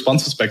really good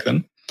responses back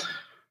then.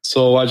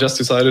 So I just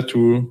decided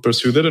to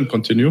pursue that and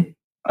continue.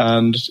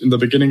 And in the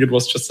beginning, it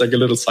was just like a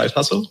little side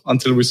hustle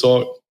until we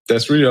saw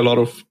there's really a lot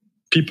of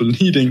people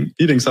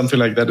needing something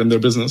like that in their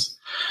business.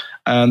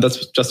 And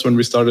that's just when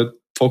we started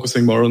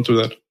focusing more onto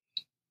that.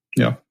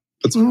 Yeah,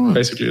 that's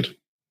basically it.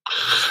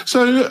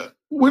 So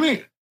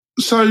like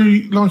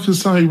I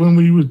say, when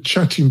we were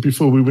chatting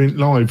before we went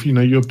live,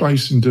 you're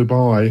based in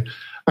Dubai,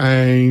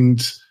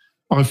 and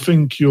I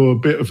think you're a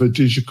bit of a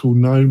digital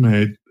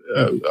nomad.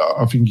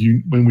 I think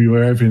when we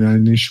were having our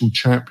initial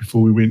chat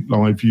before we went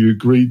live, you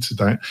agreed to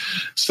that.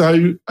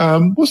 So,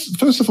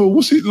 first of all,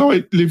 what's it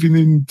like living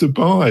in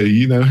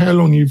Dubai? How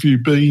long have you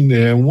been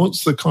there, and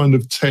what's the kind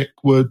of tech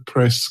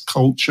WordPress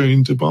culture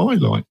in Dubai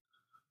like?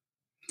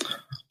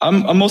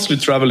 I'm mostly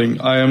traveling.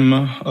 I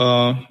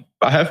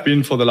have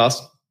been for the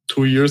last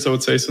 2 years, I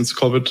would say, since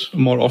COVID,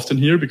 more often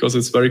here because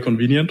it's very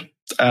convenient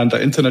and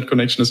the internet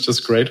connection is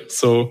just great.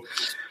 So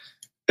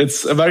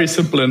it's a very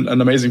simple and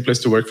amazing place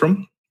to work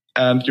from.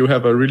 And you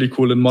have a really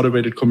cool and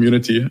motivated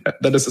community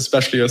that is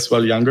especially as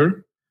well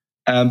younger,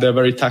 and they're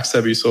very tech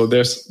savvy. So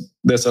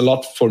there's a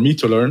lot for me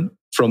to learn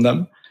from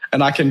them,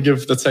 and I can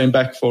give the same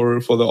back for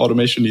the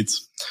automation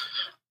needs.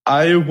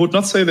 I would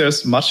not say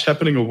there's much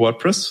happening with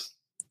WordPress,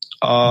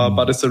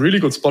 but it's a really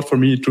good spot for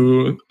me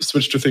to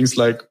switch to things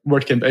like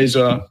WordCamp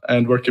Asia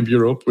and WordCamp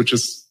Europe, which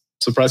is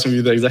surprisingly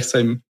the exact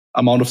same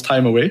amount of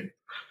time away.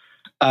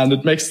 And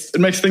it makes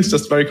things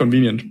just very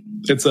convenient.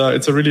 It's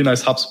a really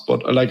nice hub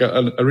spot, like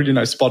a really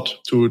nice spot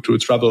to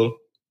travel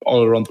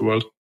all around the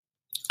world.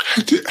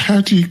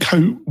 How do you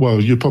cope? Well,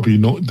 you're probably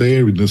not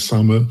there in the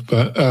summer,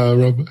 but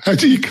how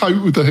do you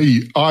cope with the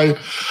heat?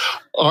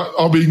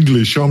 I'm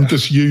English. I'm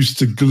just used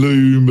to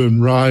gloom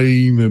and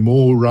rain and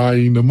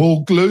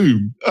more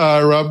gloom.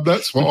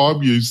 That's what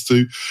I'm used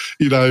to.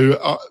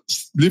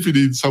 Living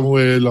in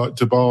somewhere like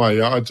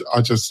Dubai,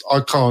 I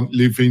can't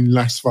live in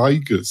Las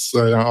Vegas.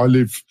 So I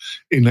live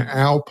in an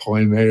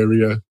alpine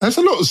area. There's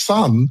a lot of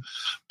sun,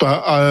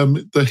 but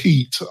the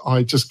heat,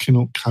 I just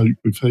cannot cope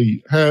with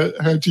heat.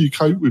 How do you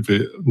cope with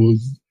it, or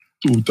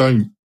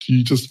don't? Do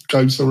you just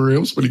go somewhere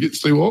else when it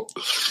gets too hot?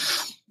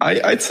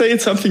 I'd say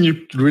it's something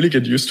you really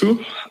get used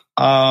to.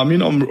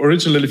 I'm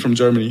originally from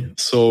Germany,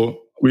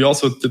 so we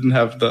also didn't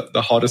have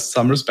the hottest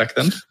summers back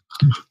then.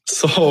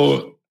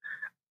 So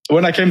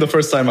when I came the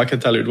first time, I can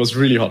tell you it was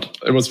really hot.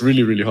 It was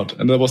really, really hot,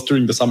 and that was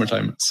during the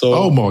summertime. So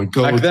oh my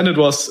God. Back then it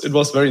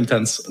was very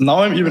intense. Now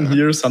I'm even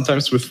here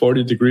sometimes with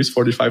 40 degrees,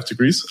 45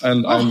 degrees,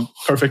 and I'm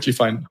perfectly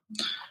fine.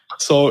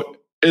 So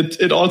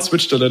it all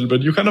switched a little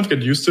bit. You kind of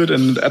get used to it,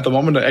 and at the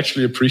moment I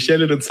actually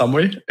appreciate it in some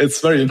way. It's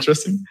very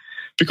interesting.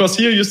 Because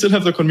here you still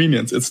have the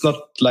convenience. It's not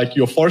like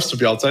you're forced to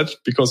be outside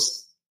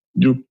because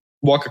you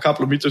walk a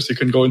couple of meters, you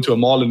can go into a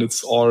mall and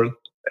it's all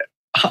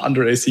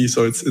under AC.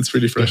 So it's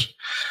really fresh.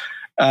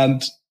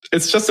 And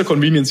it's just a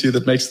convenience here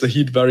that makes the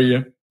heat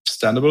very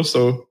standable.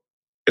 So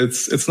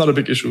it's not a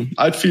big issue.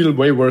 I'd feel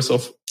way worse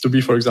off to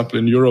be, for example,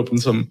 in Europe in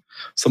some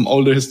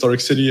older historic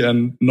city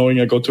and knowing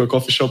I go to a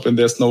coffee shop and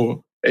there's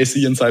no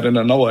AC inside and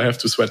I know I have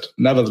to sweat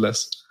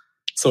nevertheless.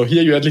 So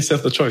here you at least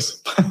have the choice.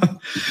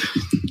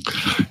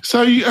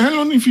 So how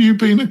long have you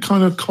been a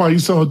kind of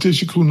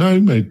quasi-digital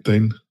nomad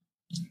then?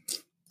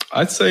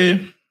 I'd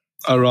say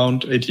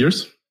around 8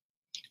 years.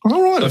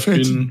 All right. So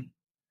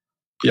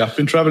I've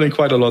been traveling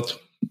quite a lot.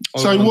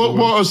 So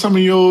what are some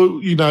of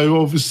your,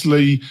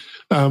 obviously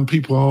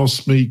people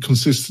ask me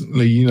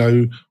consistently,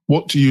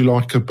 what do you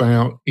like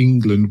about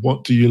England?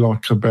 What do you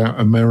like about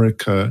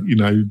America?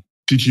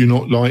 Did you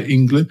not like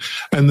England?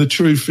 And the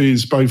truth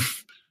is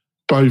both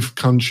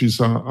countries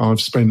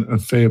I've spent a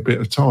fair bit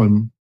of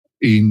time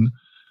in.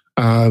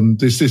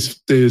 There's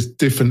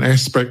different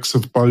aspects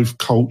of both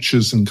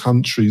cultures and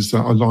countries that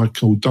I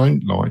like or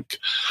don't like.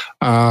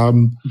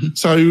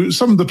 So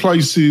some of the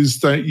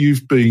places that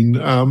you've been,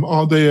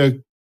 are there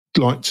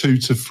like 2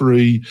 to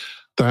 3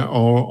 that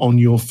are on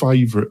your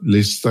favourite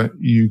list that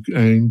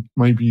and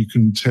maybe you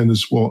can tell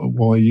us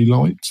why you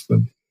liked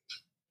them?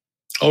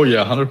 Oh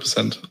yeah,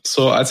 100%.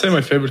 So I'd say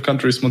my favorite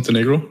country is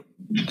Montenegro.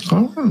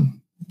 Oh.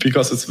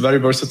 Because it's very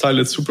versatile.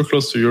 It's super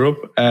close to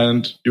Europe,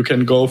 and you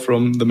can go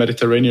from the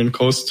Mediterranean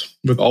coast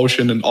with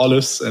ocean and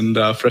olives and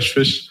fresh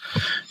fish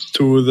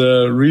to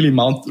the real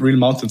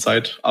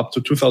mountainside, up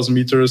to 2,000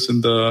 meters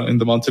in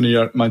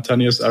the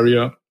mountainous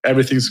area.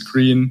 Everything's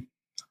green.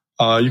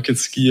 You can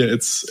ski.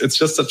 It's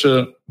just such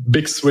a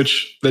big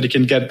switch that you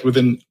can get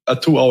within a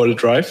 2-hour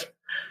drive,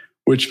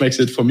 which makes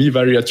it for me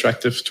very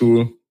attractive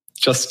to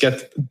just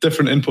get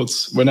different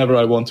inputs whenever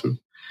I want to.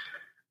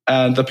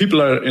 And the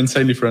people are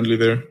insanely friendly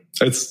there.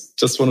 It's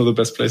just one of the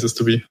best places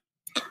to be.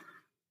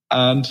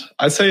 And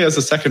I'd say as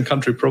a second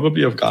country,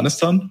 probably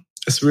Afghanistan,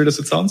 as weird as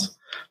it sounds.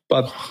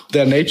 But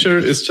their nature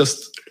is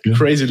just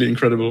crazily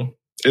incredible.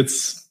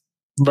 It's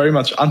very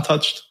much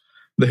untouched.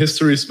 The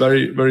history is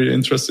very, very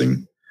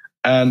interesting.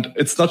 And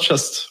it's not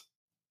just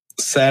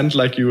sand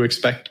like you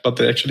expect, but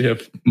they actually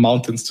have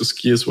mountains to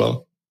ski as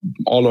well,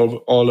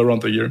 all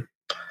around the year.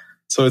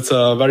 So it's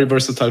a very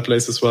versatile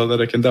place as well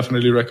that I can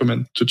definitely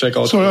recommend to check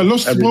out. Sorry, I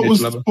lost.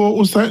 What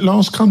was that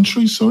last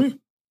country? Sorry,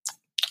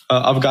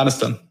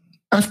 Afghanistan.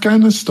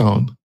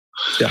 Afghanistan.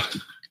 Yeah.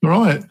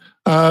 Right.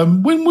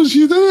 When was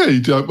you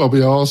there? I'll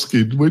be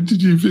asking. When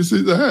did you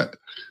visit that?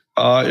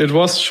 It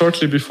was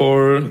shortly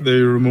before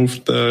they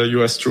removed the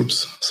US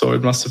troops, so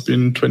it must have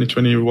been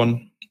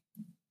 2021.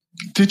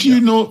 Did you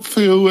not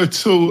feel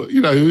at all?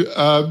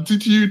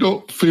 Did you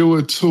not feel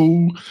at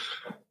all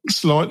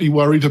slightly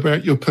worried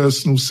about your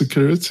personal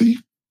security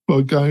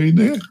by going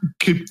there?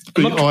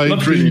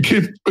 Not really.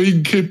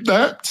 Being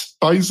kidnapped,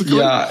 basically.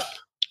 Yeah,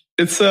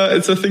 it's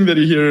a thing that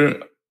you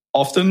hear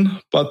often,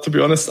 but to be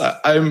honest,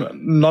 I'm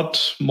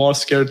not more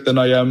scared than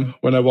I am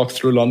when I walk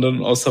through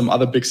London or some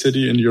other big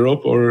city in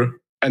Europe or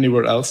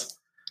anywhere else.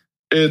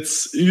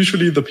 It's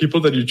usually the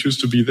people that you choose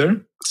to be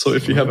there. So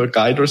if you have a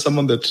guide or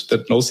someone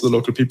that knows the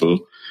local people,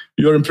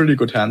 you're in pretty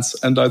good hands.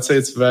 And I'd say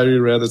it's very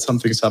rare that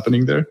something's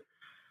happening there.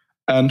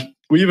 And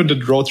we even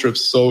did road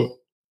trips, so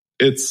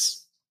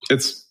it's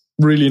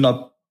really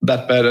not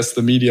that bad as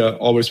the media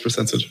always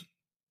presents it.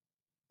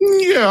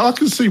 Yeah, I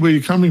can see where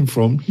you're coming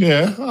from.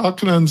 Yeah, I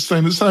can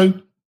understand it. So,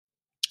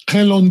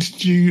 how long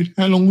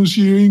was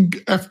you in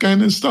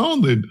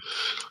Afghanistan then?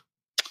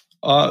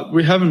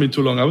 We haven't been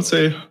too long. I would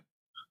say a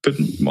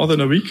bit more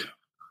than a week.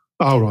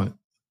 Oh, right.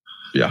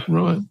 Yeah.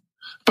 Right.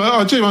 But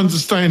I do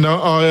understand.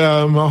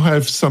 I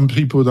have some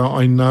people that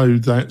I know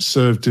that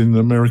served in the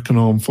American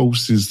Armed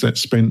Forces that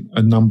spent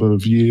a number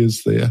of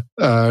years there,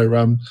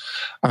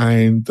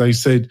 and they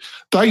said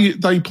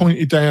they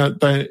pointed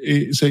out that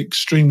it's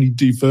extremely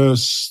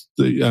diverse,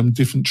 the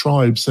different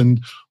tribes.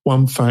 And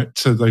one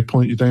factor they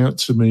pointed out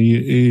to me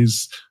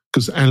is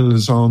because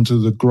Alexander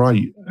the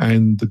Great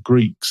and the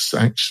Greeks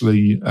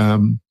actually,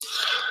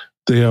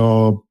 there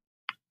are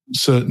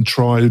certain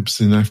tribes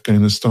in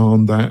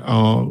Afghanistan that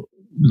are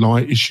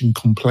lightish in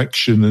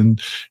complexion,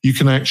 and you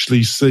can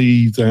actually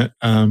see that,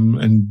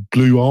 and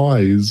blue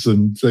eyes.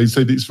 And they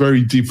said it's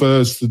very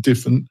diverse, the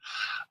different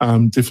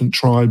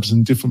tribes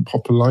and different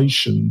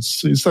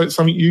populations. Is that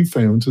something you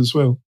found as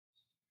well?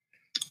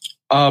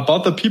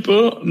 About the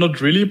people,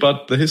 not really,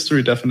 but the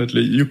history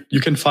definitely.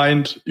 You can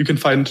find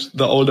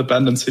the old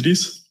abandoned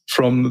cities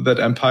from that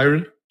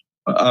empire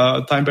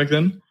time back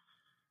then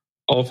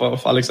of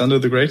Alexander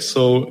the Great.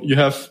 So you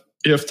have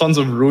tons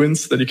of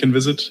ruins that you can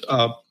visit,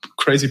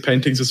 crazy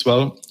paintings as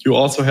well. You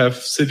also have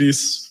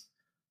cities,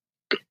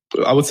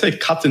 I would say,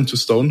 cut into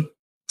stone.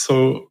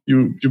 So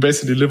you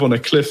basically live on a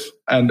cliff,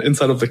 and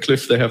inside of the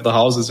cliff they have the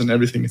houses and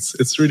everything.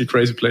 It's really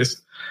crazy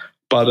place,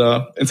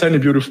 but insanely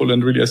beautiful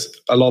and really has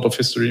a lot of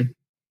history,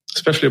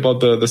 especially about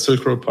the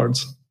Silk Road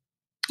parts.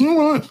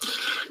 All right.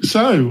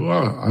 So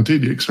I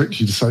didn't expect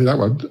you to say that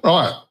one. All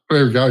right,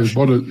 there we go.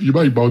 You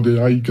made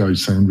Montenegro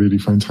sound really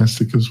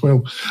fantastic as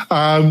well.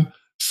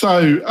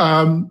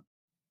 So,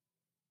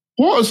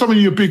 what are some of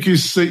your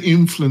biggest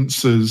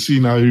influencers?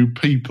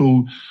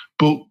 People,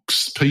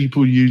 books,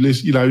 people you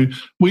listen.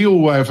 We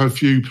all have a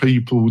few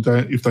people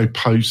that if they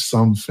post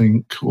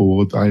something,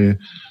 or they've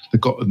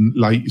got the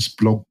latest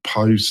blog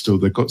post, or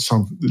they've got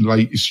the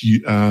latest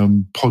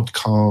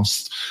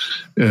podcast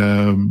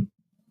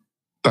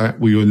that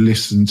we will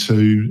listen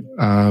to,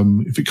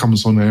 if it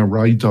comes on our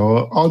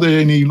radar. Are there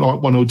any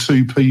one or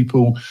two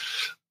people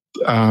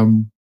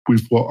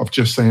with what I've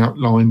just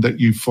outlined that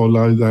you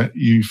follow that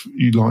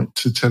you'd like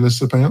to tell us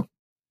about?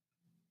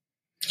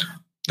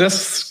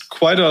 There's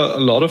quite a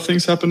lot of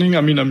things happening.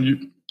 I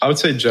mean, I would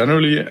say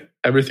generally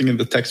everything in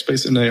the tech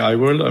space in AI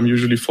world, I'm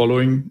usually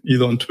following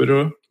either on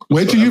Twitter.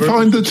 Where do you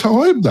find the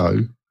time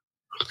though?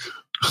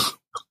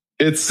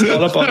 It's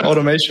all about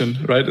automation,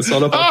 right? It's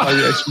all about how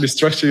you actually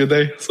structure your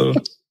day. So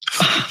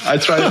I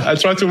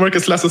try to work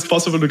as less as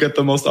possible to get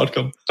the most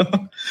outcome.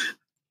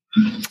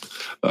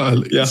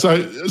 Yeah. So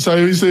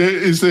is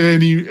there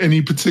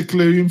any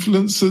particular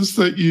influencers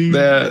that you?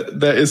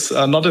 There is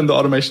not in the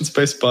automation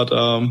space, but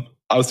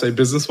I would say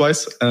business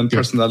wise and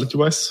personality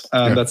wise,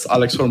 and that's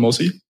Alex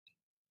Hormozi.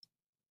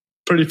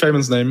 Pretty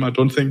famous name. I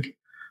don't think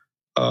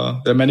there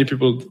are many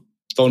people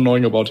don't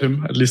knowing about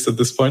him, at least at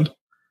this point.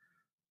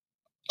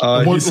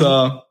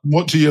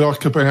 What do you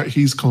like about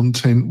his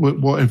content?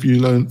 What have you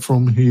learned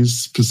from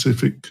his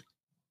specific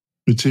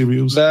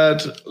materials?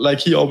 That, like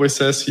he always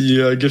says, he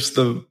gives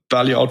the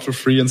value out for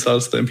free and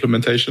sells the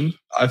implementation.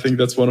 I think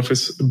that's one of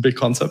his big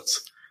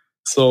concepts.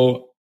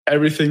 So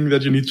everything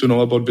that you need to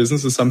know about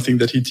business is something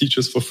that he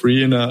teaches for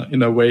free in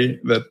a way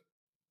that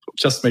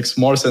just makes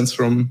more sense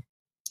from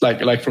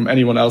like from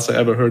anyone else I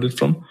ever heard it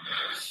from.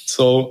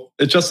 So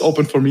it just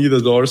opened for me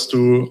the doors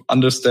to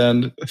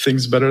understand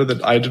things better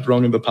that I did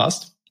wrong in the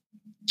past,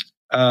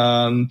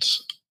 and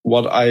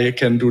what I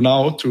can do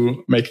now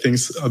to make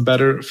things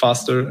better,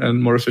 faster,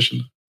 and more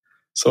efficient.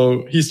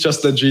 So he's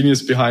just a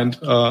genius behind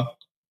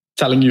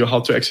telling you how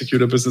to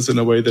execute a business in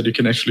a way that you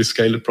can actually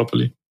scale it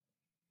properly.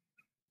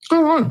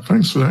 All right,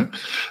 thanks for that.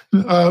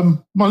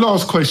 My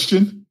last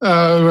question.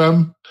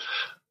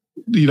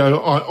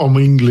 I'm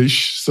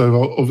English,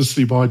 so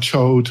obviously my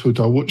childhood,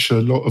 I watched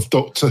a lot of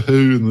Doctor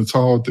Who and the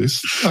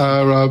TARDIS.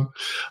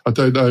 I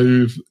don't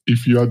know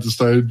if you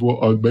understand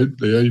what I meant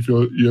there, if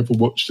you ever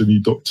watched any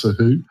Doctor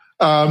Who.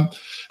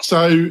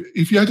 So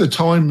if you had a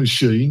time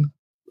machine,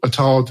 a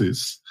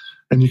TARDIS,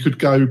 and you could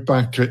go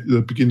back at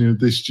the beginning of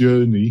this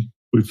journey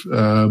with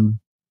WP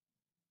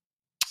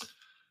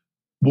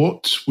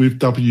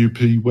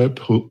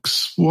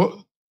Webhooks, what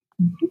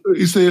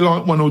is there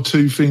like one or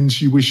two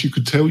things you wish you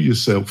could tell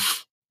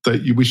yourself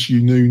that you wish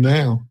you knew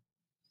now?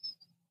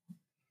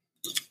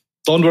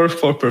 Don't work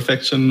for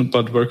perfection,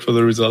 but work for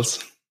the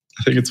results.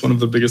 I think it's one of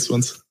the biggest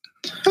ones.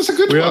 That's a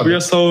good one. We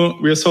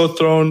are so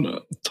thrown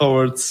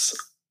towards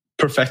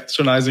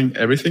perfectionizing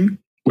everything,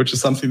 which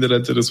is something that I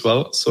did as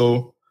well.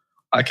 So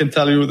I can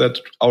tell you that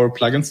our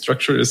plugin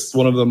structure is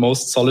one of the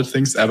most solid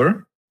things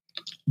ever.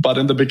 But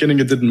in the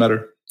beginning, it didn't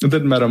matter. It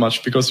didn't matter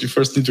much because you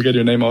first need to get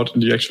your name out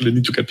and you actually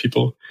need to get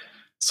people.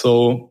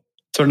 So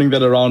turning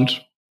that around,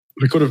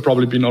 we could have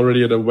probably been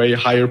already at a way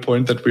higher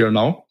point that we are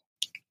now,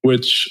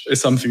 which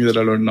is something that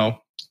I learned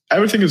now.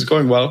 Everything is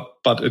going well,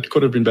 but it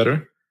could have been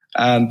better.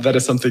 And that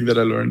is something that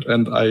I learned.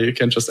 And I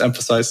can just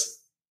emphasize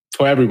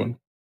for everyone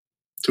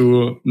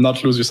to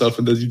not lose yourself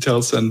in the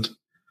details and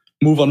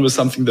move on with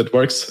something that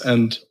works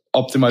and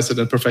optimize it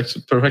and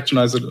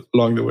perfectionize it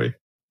along the way.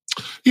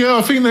 Yeah,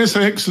 I think that's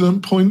an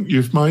excellent point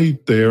you've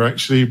made there,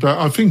 actually. But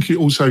I think it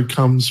also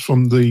comes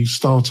from the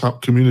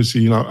startup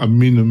community, like a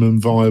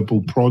minimum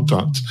viable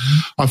product.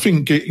 I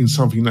think getting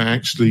something that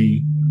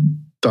actually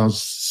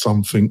does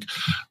something,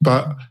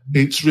 but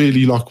it's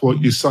really like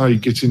what you say,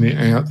 getting it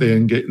out there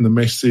and getting the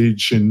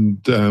message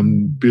and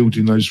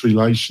building those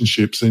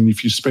relationships. And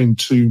if you spend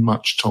too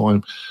much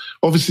time,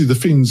 obviously the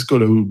thing's got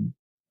to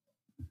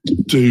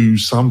do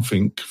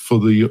something for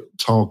the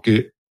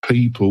target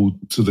people,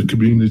 to the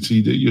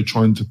community that you're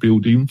trying to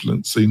build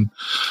influence in.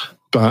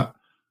 But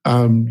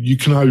you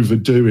can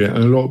overdo it,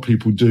 and a lot of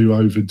people do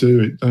overdo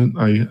it, don't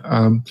they?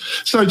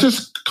 So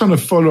just kind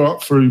of follow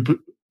up through a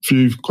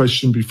few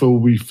questions before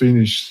we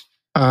finish.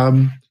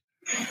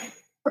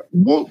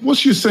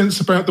 What's your sense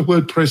about the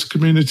WordPress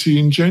community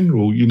in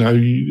general?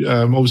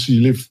 Obviously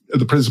you live at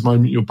the present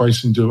moment, you're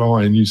based in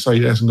Dubai, and you say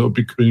it hasn't got a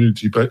big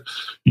community, but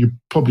you're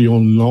probably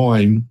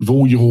online with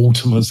all your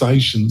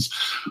automatizations.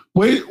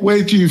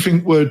 Where do you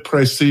think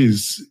WordPress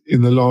is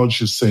in the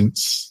larger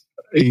sense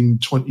in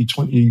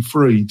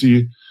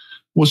 2023?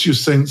 What's your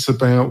sense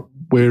about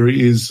where it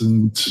is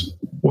and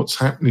what's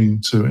happening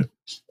to it?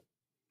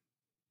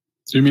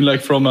 Do you mean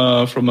like from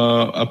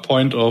a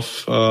point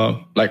of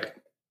like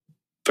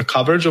the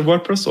coverage of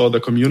WordPress or the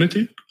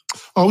community?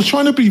 I was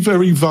trying to be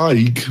very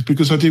vague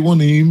because I didn't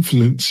want to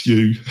influence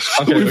you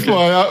with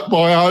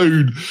my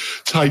own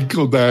take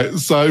on that.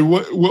 So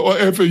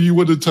whatever you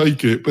want to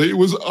take it, but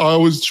I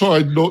was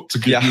trying not to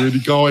give you any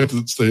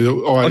guidance there.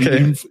 I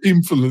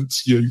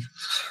influence you.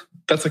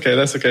 That's okay.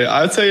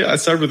 I'd say I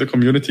start with the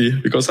community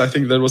because I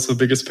think that was the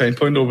biggest pain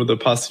point over the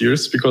past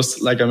years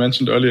because, like I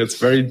mentioned earlier, it's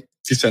very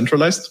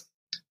decentralized.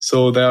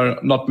 So there are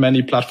not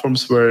many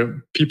platforms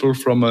where people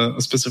from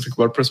a specific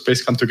WordPress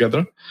space come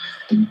together.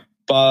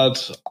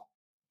 But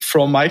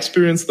from my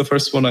experience, the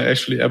first one I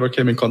actually ever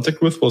came in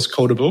contact with was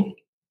Codeable,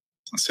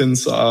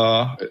 since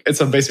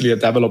it's basically a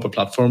developer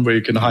platform where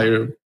you can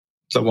hire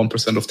the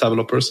 1% of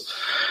developers.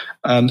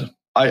 And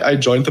I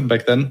joined them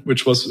back then,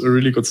 which was a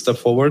really good step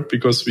forward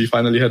because we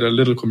finally had a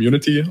little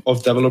community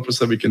of developers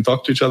that we can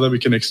talk to each other, we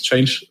can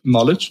exchange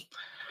knowledge.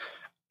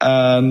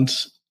 And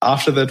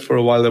after that, for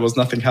a while, there was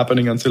nothing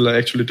happening until I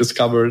actually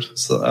discovered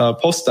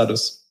Post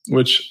Status,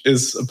 which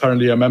is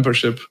apparently a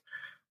membership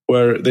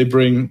where they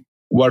bring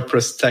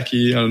WordPress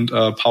techie and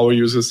power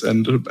users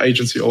and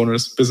agency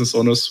owners, business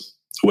owners,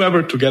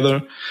 whoever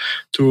together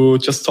to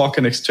just talk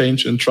and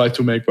exchange and try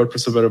to make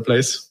WordPress a better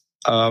place,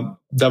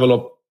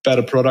 develop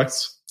better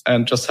products,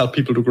 and just help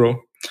people to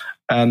grow.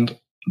 And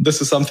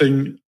this is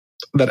something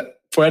that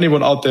for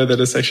anyone out there that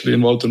is actually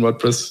involved in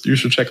WordPress, you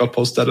should check out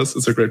Post Status.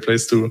 It's a great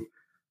place to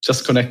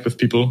just connect with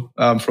people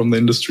from the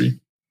industry.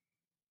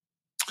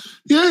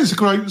 Yeah, it's a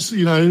great,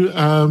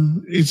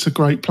 it's a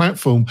great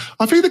platform.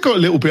 I think they got a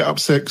little bit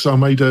upset because I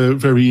made a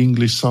very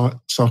English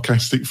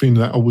sarcastic thing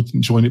that I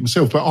wouldn't join it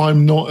myself. But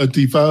I'm not a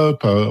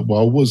developer.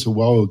 Well, I was a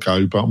while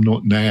ago, but I'm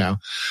not now.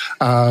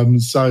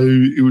 So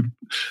it would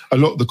a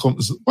lot of the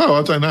comments. Well,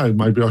 I don't know.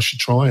 Maybe I should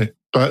try it.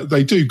 But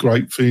they do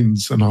great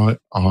things, and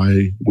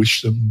I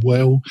wish them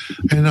well,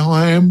 and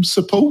I am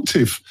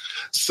supportive.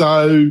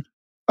 So.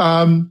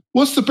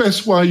 What's the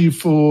best way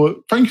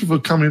thank you for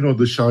coming on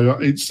the show.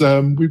 It's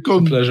we've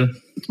gone pleasure.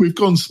 We've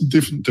gone some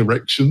different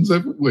directions,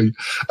 haven't we?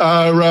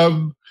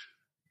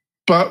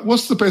 But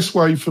what's the best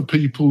way for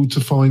people to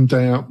find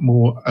out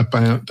more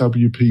about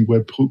WP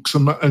Webhooks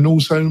and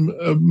also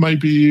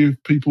maybe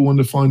if people want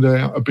to find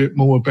out a bit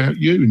more about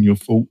you and your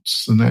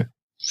thoughts and that?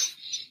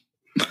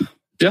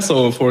 Yeah,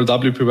 so for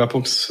WP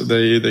Webhooks,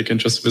 they can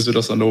just visit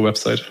us on our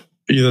website,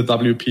 either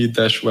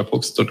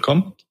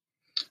WP-Webhooks.com.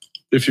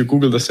 If you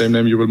Google the same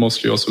name, you will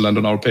mostly also land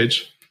on our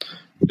page.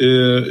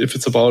 If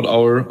it's about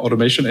our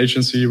automation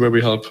agency where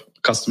we help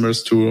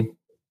customers to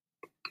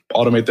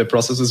automate their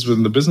processes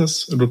within the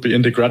business, it would be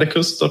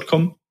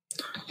integraticus.com.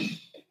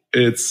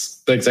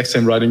 It's the exact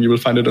same writing. You will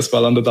find it as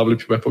well under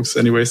WP-Webhooks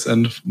anyways.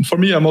 And for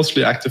me, I'm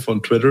mostly active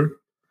on Twitter.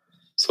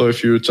 So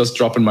if you just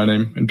drop in my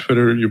name in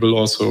Twitter, you will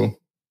also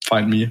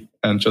find me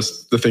and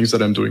just the things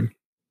that I'm doing.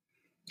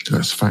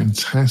 That's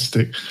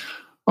fantastic.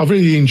 I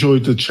really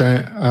enjoyed the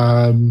chat.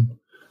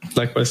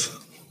 Likewise.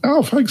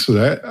 Oh, thanks for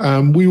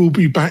that. We will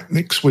be back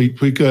next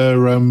week. We've got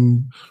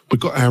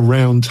our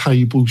round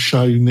table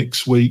show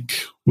next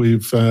week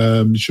with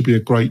should be a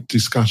great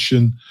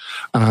discussion.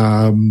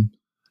 And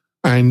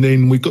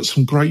then we've got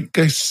some great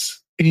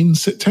guests in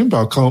September.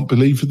 I can't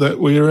believe that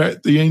we're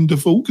at the end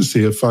of August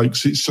here,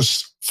 folks. It's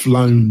just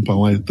flown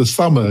by. The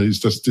summer has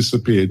just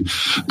disappeared.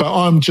 But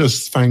I'm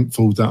just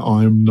thankful that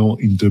I'm not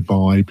in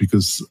Dubai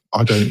because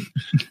I don't.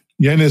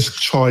 Jannis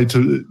tried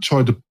to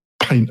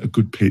paint a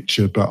good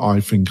picture, but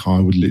I think I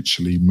would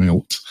literally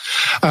melt.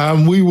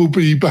 We will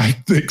be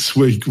back next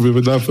week with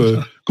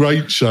another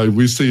great show.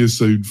 We'll see you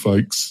soon,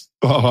 folks.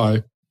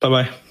 Bye.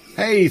 Bye-bye.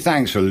 Hey,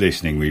 thanks for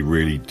listening. We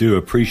really do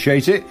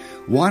appreciate it.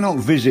 Why not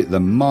visit the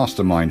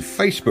Mastermind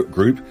Facebook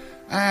group?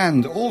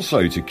 And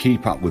also to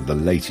keep up with the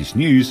latest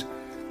news,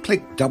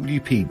 click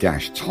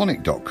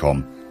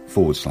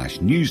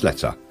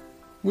WP-Tonic.com/newsletter.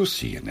 We'll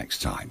see you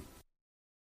next time.